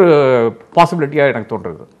 அதுதான் ஒரு பாசிபிலிட்டியா எனக்கு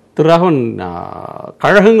தோன்றுது. திரு ராகவன்,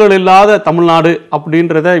 கழகங்கள் இல்லாத தமிழ்நாடு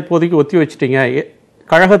அப்படின்றத இப்போதைக்கு ஒத்தி வச்சுட்டீங்க.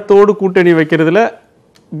 கழகத்தோடு கூட்டணி வைக்கிறதுல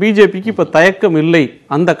பிஜேபிக்கு இப்ப தயக்கம் இல்லை,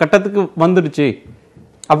 அந்த கட்டத்துக்கு வந்துடுச்சு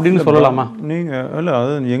அப்படின்னு சொல்லலாமா? நீங்க இல்ல,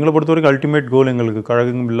 அது எங்களை பொறுத்த வரைக்கும் அல்டிமேட் கோல் எங்களுக்கு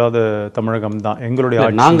கழகம் இல்லாத தமிழகம் தான் எங்களுடைய.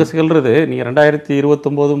 நாங்க சொல்றது நீங்க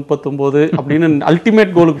 2029 39 அப்படின்னு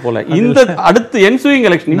அல்டிமேட் கோலுக்கு போல, இந்த அடுத்து என்சுயிங்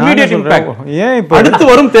எலெக்ஷன் இமிடியேட் இம்பாக்ட் ஏன் இப்ப அடுத்து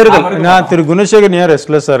வரும் தேர்தல். நான் திரு குணசேகர் ஏன்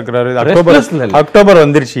ரெஸ்ட்லெஸ்ஸா இருக்கிறாரு? அக்டோபர்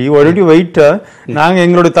வந்துருச்சு, ஒரேடி வெயிட். நாங்க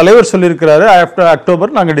எங்களுடைய தலைவர் சொல்லியிருக்கிறாரு ஆஃப்டர்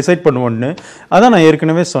அக்டோபர் நாங்க டிசைட் பண்ணுவோம்னு. அதான் நான்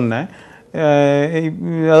ஏற்கனவே சொன்னேன்.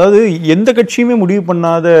 அதாவது எந்த கட்சியுமே முடிவு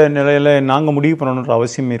பண்ணாத நிலையில் நாங்கள் முடிவு பண்ணணுன்ற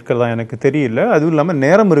அவசியம் இருக்கிறதா எனக்கு தெரியல. அதுவும் இல்லாமல்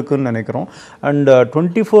நேரம் இருக்குதுன்னு நினைக்கிறோம். And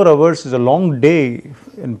 24 hours is a long டே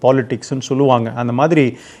இன் பாலிட்டிக்ஸ்ன்னு சொல்லுவாங்க. அந்த மாதிரி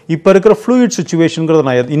இப்போ இருக்கிற ஃப்ளூயிட் சுச்சுவேஷனுங்கிறத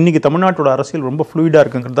நான் இன்னைக்கு தமிழ்நாட்டோட அரசியல் ரொம்ப ஃப்ளூயிடாக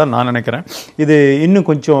இருக்குங்கிறது தான் நான் நினைக்கிறேன். இது இன்னும்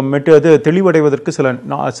கொஞ்சம் அது தெளிவடைவதற்கு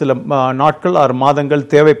சில நாட்கள் ஆறு மாதங்கள்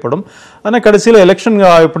தேவைப்படும். ஆனால் கடைசியில் எலெக்ஷன்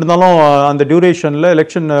எப்படி இருந்தாலும் அந்த டியூரேஷனில்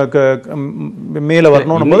எலெக்ஷன் மேலே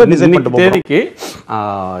வரணும் போது டிசைட் பண்ணிட்டு தேதிக்கு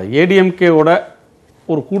ஏடிஎம்கேவோட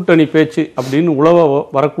ஒரு கூட்டணி பேச்சு அப்படின்னு உழவ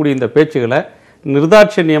வரக்கூடிய இந்த பேச்சுகளை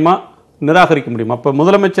நிர்தாட்சண்யமா நிராகரிக்க முடியும். அப்ப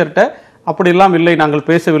முதலமைச்சர்கிட்ட அப்படிலாம் இல்லை, நாங்கள்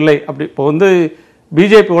பேசவில்லை, அப்படி இப்போ வந்து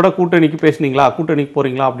பிஜேபியோட கூட்டணிக்கு பேசுனீங்களா, கூட்டணிக்கு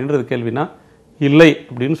போறீங்களா அப்படின்றது கேள்வினா இல்லை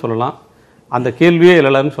அப்படின்னு சொல்லலாம். அந்த கேள்வியே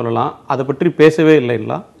இல்லைன்னு சொல்லலாம். அதை பற்றி பேசவே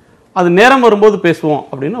இல்லைங்களா, அது நேரம் வரும்போது பேசுவோம்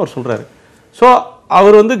அப்படின்னு அவர் சொல்றாரு. ஸோ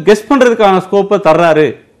அவர் வந்து கெஸ் பண்றதுக்கான ஸ்கோப்பை தர்றாரு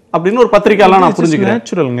அப்படின்னு ஒரு பத்திரிக்கையாளர் நான் புரிஞ்சுக்கிறேன்.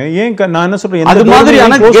 நேச்சுரல்ங்க. ஏன் நான் என்ன சொல்றேன், அது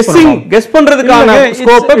மாதிரியான கெஸ் பண்றதுக்கான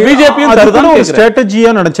ஸ்கோப்பை பிஜேபியும் தருதுன்னு ஒரு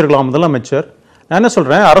ஸ்ட்ராட்டஜியா நினைச்சிருக்கலாம் முதலமைச்சர். நான் என்ன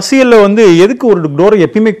சொல்றேன், அரசியல்ல வந்து எதுக்கு ஒரு டோரை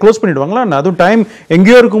எப்பயுமே க்ளோஸ் பண்ணிடுவாங்களா? அதுவும் டைம்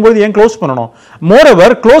எங்கேயோ இருக்கும்போது ஏன் க்ளோஸ் பண்ணணும்?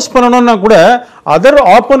 மோரோவர் க்ளோஸ் பண்ணணும்னா கூட அதர்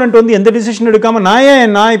ஆப்போனன்ட் வந்து எந்த டிசிஷன் எடுக்காம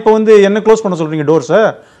நான் இப்போ வந்து என்ன க்ளோஸ் பண்ண சொல்றீங்க டோர்ஸை?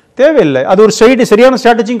 தேவையில்லை. அது ஒரு சரியான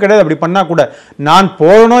ஸ்ட்ராட்டஜியும் கிடையாது. அப்படி பண்ணா கூட நான்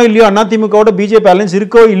போறனோ இல்லையோ, அதிமுகவோட பிஜேபி அலைன்ஸ்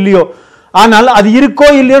இருக்கோ இல்லையோ, ஆனால் அது இருக்கோ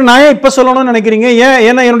இல்லையோ நான் ஏன் இப்ப சொல்லணும்னு நினைக்கிறீங்க?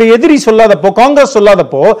 ஏன்னா என்னுடைய எதிரி சொல்லாதப்போ, காங்கிரஸ்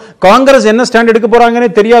சொல்லாதப்போ, காங்கிரஸ் என்ன ஸ்டாண்ட் எடுக்க போறாங்கன்னு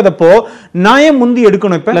தெரியாதப்போ நான் ஏன் முந்தி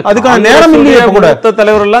எடுக்கணும்? இப்ப அதுக்கான நேரம் இல்லையே. கூட மொத்த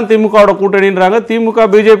தலைவர் எல்லாம் திமுகவோட கூட்டணின்றாங்க, திமுக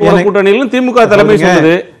பிஜேபி கூட்டணியிலும் திமுக தலைமை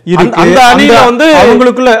சொல்லுது.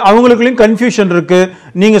 அவங்களுக்குள்ளயும் கன்ஃபியூஷன் இருக்கு.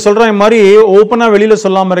 நீங்க சொல்ற மாதிரி ஓப்பனா வெளியில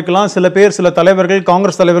சொல்லாம இருக்கலாம். சில தலைவர்கள்,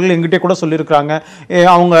 காங்கிரஸ் தலைவர்கள் எங்கிட்டே கூட சொல்லியிருக்காங்க,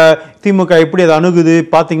 அவங்க திமுக எப்படி அதை அணுகுது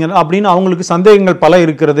பாத்தீங்கன்னா அப்படின்னு அவங்களுக்கு சந்தேகங்கள் பல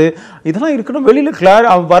இருக்கிறது. இதெல்லாம் இருக்கணும், வெளியில கிளியர்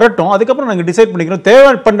வரட்டும். அதுக்கப்புறம் நாங்க டிசைட் பண்ணிக்கிறோம்,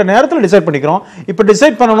 தேவைப்பட்ட நேரத்தில் டிசைட் பண்ணிக்கிறோம். இப்ப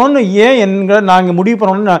டிசைட் பண்ணணும்னு ஏன் நாங்க முடிவு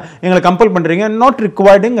பண்ணணும்னு எங்களை கம்பல் பண்றீங்க? நாட்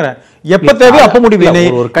ரிக்வயர்டுங்கிற. எப்ப தேவையோ அப்ப முடிவு.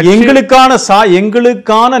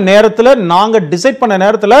 எங்களுக்கான நேரத்துல நாங்க டிசைட் பண்ண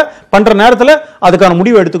நேரத்துல பண்ற நேரத்துல அதுக்கான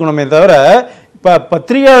முடிவு எடுத்துக்கணுமே தவிர,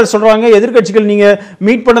 பத்திரிகையாளர் சொல்றாங்க எதிர்கட்சிகள் நீங்க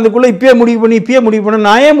மீட் பண்ணதுக்குள்ள இப்பயே முடிவு பண்ண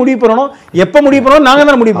நான் ஏன் முடிவு பண்ணணும்? எப்ப முடிவு பண்ணணும்? நாங்க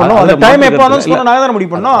தான் முடிவு பண்ணணும். அந்த டைம் எப்ப சொன்னா நாங்க தான்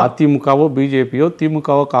முடிவு பண்ணணும். அதிமுகவோ பிஜேபியோ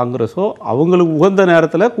திமுகவோ காங்கிரஸோ அவங்களுக்கு உகந்த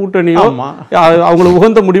நேரத்துல கூட்டணியோ அவங்களுக்கு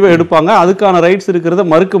உகந்த முடிவை எடுப்பாங்க. அதுக்கான ரைட்ஸ் இருக்கிறத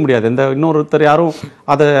மறுக்க முடியாது. இந்த இன்னொருத்தர் யாரும்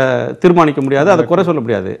அதை தீர்மானிக்க முடியாது, அதை குறை சொல்ல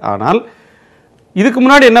முடியாது. ஆனால் இதுக்கு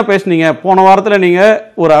முன்னாடி என்ன பேசுனீங்க? போன வாரத்தில் நீங்கள்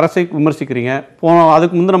ஒரு அரசை விமர்சிக்கிறீங்க,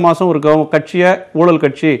 அதுக்கு முந்தின மாதம் ஒரு கட்சியை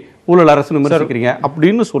ஊழல் அரசு விமர்சிக்கிறீங்க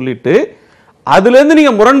அப்படின்னு சொல்லிட்டு அதுலேருந்து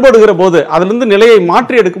நீங்கள் முரண்படுகிற போது, அதுலேருந்து நிலையை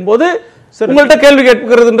மாற்றி எடுக்கும் போது உங்கள்கிட்ட கேள்வி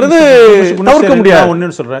கேட்கிறதுன்றது தவிர்க்க முடியாது.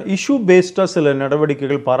 ஒன்னு சொல்றேன், இஷ்யூ பேஸ்டா சில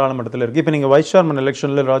நடவடிக்கைகள் பாராளுமன்றத்தில் இருக்கு. இப்ப நீங்க வைஸ் சேர்மன்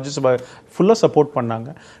எலெக்ஷன்ல ராஜ்யசபா ஃபுல்லா சப்போர்ட் பண்ணாங்க.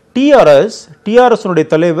 டிஆர்எஸ்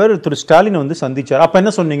தலைவர் திரு ஸ்டாலின் வந்து சந்திச்சார். அப்ப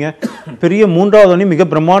என்ன சொன்னீங்க? பெரிய மூன்றாவது அணி மிக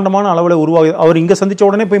பிரம்மாண்டமான அளவுல உருவாகி அவர் இங்க சந்திச்ச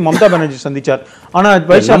உடனே போய் மம்தா பானர்ஜி சந்திச்சார். ஆனா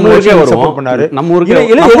வைஸ் சேர்மன் சப்போர்ட் பண்ணாரு. நம்ம ஊருக்கே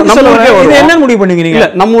என்ன முடிவு பண்ணீங்க நீங்க?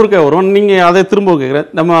 நம்ம ஊருக்கே வரும். நீங்க அதை திரும்ப கேட்கிறேன்.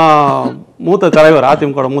 நம்ம மூத்த தலைவர்,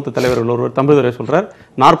 அதிமுக மூத்த தலைவர் ஒருவர் தம்பிதுரை சொல்றார்,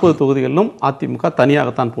 40 தொகுதிகளிலும் அதிமுக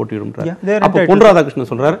தனியாகத்தான் போட்டியிடுறார். அப்ப பொன்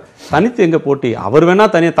ராதாகிருஷ்ணன் சொல்றார், தனித்து எங்க போட்டி, அவர் வேணா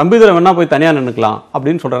தனியா, தம்பிதுரை வேணா போய் தனியா நின்னுக்கலாம்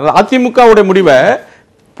அப்படின்னு சொல்றாரு. அதிமுகவுடைய முடிவை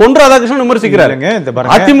பொன் ராதாகிருஷ்ணன் விமர்சிக்கிறாரு.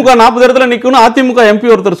 அதிமுக 40 இடத்துல நிக்கணும் அதிமுக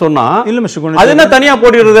எம்பி ஒருத்தர் சொன்னா அது என்ன தனியா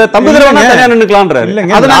போட்டிடுறது, தம்பிதுரை வேணா தனியா நின்னுக்கலாம்.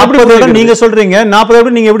 நீங்க சொல்றீங்க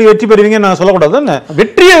 40 நீங்க எப்படி வெற்றி பெறுவீங்க நான் சொல்லக்கூடாது.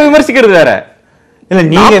 வெற்றியை விமர்சிக்கிறது வேற.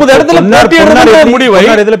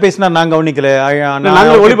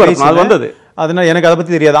 எனக்கு அதை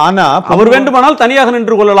பத்தி தெரியாது. ஆனா அவர் வேண்டுமானால் தனியாக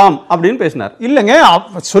நின்று கொள்ளலாம் அப்படின்னு பேசினார். இல்லங்க,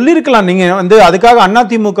 சொல்லிருக்கலாம். நீங்க வந்து அதுக்காக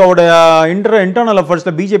அதிமுகவோட இன்டர்னல்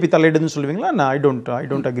அஃபேர்ஸ்ல பிஜேபி தலையிடுன்னு சொல்லுவீங்களா? I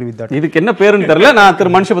don't agree with that. இதுக்கு என்ன பேருன்னு தெரியல. நான்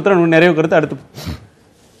திரு மனுஷபுத்திரன் நிறைய கருத்து அடுத்து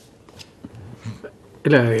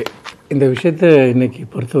இல்ல. இந்த விஷயத்தை இன்னைக்கு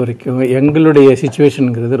பொறுத்த வரைக்கும் எங்களுடைய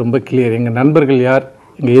சிச்சுவேஷனுங்கிறது ரொம்ப கிளியர். எங்க நண்பர்கள் யார்,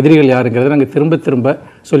 எங்கள் எதிரிகள் யாருங்கிறத நாங்கள் திரும்ப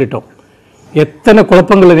சொல்லிட்டோம். எத்தனை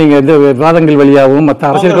குழப்பங்களை நீங்கள் இந்த விவாதங்கள் வழியாகவும் மற்ற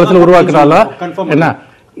அரசியல் களத்தில் உருவாக்குறாலும் என்ன,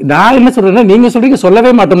 நான் என்ன சொல்றேன்னா, நீங்க சொல்றீங்க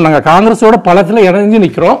சொல்லவே மாட்டோம். நாங்கள் காங்கிரஸோட பலத்தில் இணைஞ்சு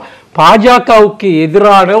நிற்கிறோம். பாஜகவுக்கு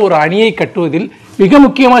எதிரான ஒரு அணியை கட்டுவதில் மிக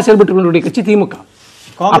முக்கியமாக செயல்பட்டு கொண்டிருக்கிற கட்சி திமுக.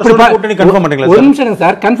 ஒரு நிமிஷம்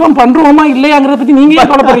சார், கன்ஃபார்ம் பண்றோமா இல்லையாங்கிறத பத்தி நீங்க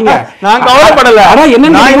கவலைப்படுறீங்க. நான் கவலைப்படல. ஆனா என்ன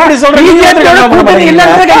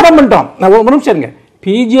கன்ஃபார்ம் பண்ணிட்டோம். ஒரு நிமிஷம் இருங்க.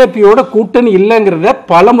 பிஜேபியோட கூட்டணி இல்லைங்கிறத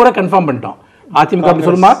பல முறை கன்ஃபார்ம் பண்ணிட்டோம். அதிமுக அப்படி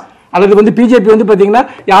சொல்லுமா? அல்லது வந்து பிஜேபி வந்து பாத்தீங்கன்னா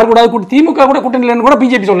யார் கூட திமுக கூட கூட்டணி இல்லைன்னு கூட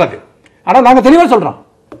பிஜேபி சொல்லாது. ஆனா நாங்க தெளிவா சொல்றோம்,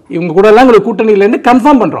 இவங்க கூட எல்லாம் உங்களுக்கு கூட்டணி இல்லைன்னு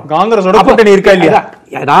கன்ஃபார்ம் பண்றோம். காங்கிரஸோட கூட்டணி இருக்கா இல்லையா?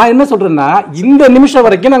 நான் என்ன சொல்றேன்னா, இந்த நிமிஷம்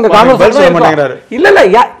வரைக்கும் நாங்க காங்கிரஸ் இல்ல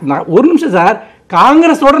ஒரு நிமிஷம் சார்,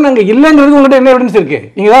 காங்கிரஸோட நாங்க இல்லங்கிறது உங்ககிட்ட என்ன எவிடன்ஸ் இருக்கு?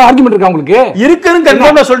 நீங்க ஏதாவது ஆர்குமெண்ட் இருக்கா உங்களுக்கு? இருக்குன்னு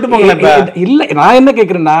கன்ஃபார்மா சொல்லிட்டு போங்க. இல்ல, நான் என்ன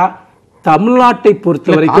கேக்குறேன்னா, தமிழ்நாட்டை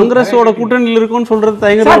பொறுத்தவரை காங்கிரஸோட கூட்டணியில் இருக்கும்னு சொல்றது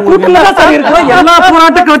எல்லா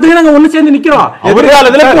போராட்ட களத்திலையும் நாங்க ஒண்ணு சேர்ந்து நிக்கிறோம்.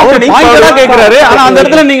 அந்த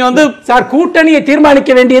இடத்துல நீங்க வந்து சார் கூட்டணியை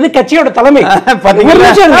தீர்மானிக்க வேண்டியது கட்சியோட தலைமை.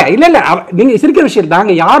 இல்ல இல்ல, நீங்க இருக்கிற விஷயம்,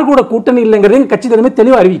 நாங்க யாரு கூட கூட்டணி இல்லைங்கிறது கட்சி தலைமை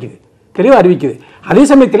தெளிவா அறிவிக்குது. அதே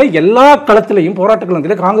சமயத்துல எல்லா களத்திலையும் போராட்ட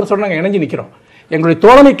களத்தில காங்கிரஸோட நாங்க இணைஞ்சு நிக்கிறோம். எங்களுடைய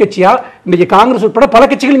தோழமை கட்சியா இன்னைக்கு காங்கிரஸ் உட்பட பல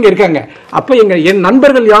கட்சிகள் இங்க இருக்காங்க. அப்ப என்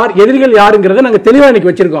நண்பர்கள் யார், எதிரிகள் யாருங்கிறத நாங்க தெளிவா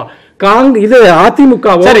இன்னைக்கு வச்சிருக்கோம். இது அதிமுக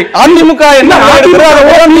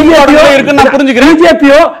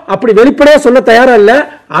பிஜேபியோ அப்படி வெளிப்படையா சொல்ல தயாரா இல்ல.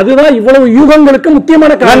 அதுதான் இவ்வளவு யூகங்களுக்கு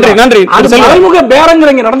முக்கியமான காரணம். நன்றி.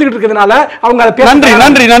 பேரங்கள் இங்க நடந்துகிட்டு இருக்கிறதுனால அவங்க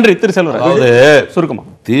நன்றி திரு செல்வராஜ். சுருக்கமா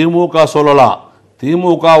திமுக சொல்லலாம்,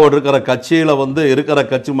 திமுகவோடு இருக்கிற கட்சியில் வந்து இருக்கிற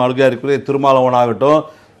கட்சி மல்கையாக இருக்கிற திருமாவளவன் ஆகட்டும்,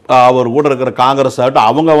 அவர் கூட இருக்கிற காங்கிரஸ் ஆகட்டும்,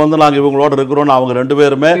 அவங்க வந்து நாங்க இவங்களோட இருக்கிறோம், அவங்க 2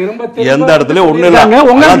 பேருமே எந்த இடத்துலயும் ஒண்ணு இல்ல,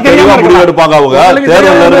 தெளிவா முடிவு எடுப்பாங்க. அவங்க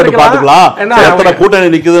தேர்தல் பாத்துக்கலாம் எத்தனை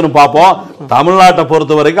கூட்டணி நிக்குதுன்னு பாப்போம். தமிழ்நாட்டை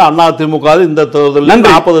பொறுத்த வரைக்கும் அண்ணா திமுக இந்த தேர்தலில்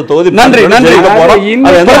 40 தொகுதி நன்றி நன்றி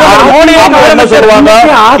என்ன சொல்லுவாங்க,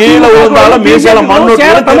 கீழே விழுந்தாலும் மீசையில மண்ணு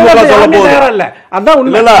திமுக சொல்ல போகுது.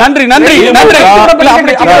 நன்றி நன்றி நன்றி.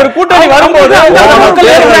 ஒரு கூட்டணி வரும்போது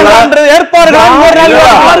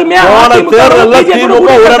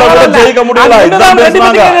திமுக ஜெயிக்க முடியல,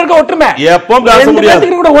 எப்பவும் பேச முடியாது.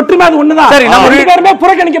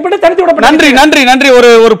 நன்றி நன்றி நன்றி.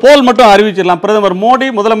 ஒரு போல் மட்டும் அறிவிச்சிடலாம். பிரதமர் மோடி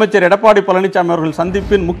முதலமைச்சர் எடப்பாடி பழனிசாமி அவர்கள்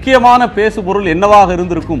சந்திப்பின் முக்கியமான பேசுபொருள் என்னவாக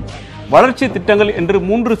இருந்திருக்கும்? வளர்ச்சி திட்டங்கள் என்று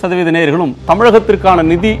 3% நேயர்களும், தமிழகத்திற்கான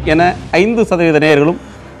நிதி என 5% நேயர்களும்,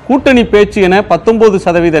 கூட்டணி பேச்சு என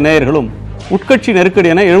 19% நேயர்களும், உட்கட்சி நெருக்கடி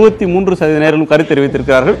என 73% நேயர்களும் கருத்து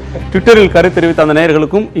தெரிவித்திருக்கிறார்கள். ட்விட்டரில் கருத்து தெரிவித்த அந்த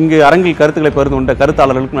நேயர்களுக்கும் இங்கு அரங்கில் கருத்துக்களை பகிர்ந்து கொண்ட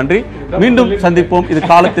கருத்தாளர்களுக்கும் நன்றி. மீண்டும் சந்திப்போம். இது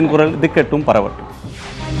காலத்தின் குரல், திக்கெட்டும் பரவட்டும்.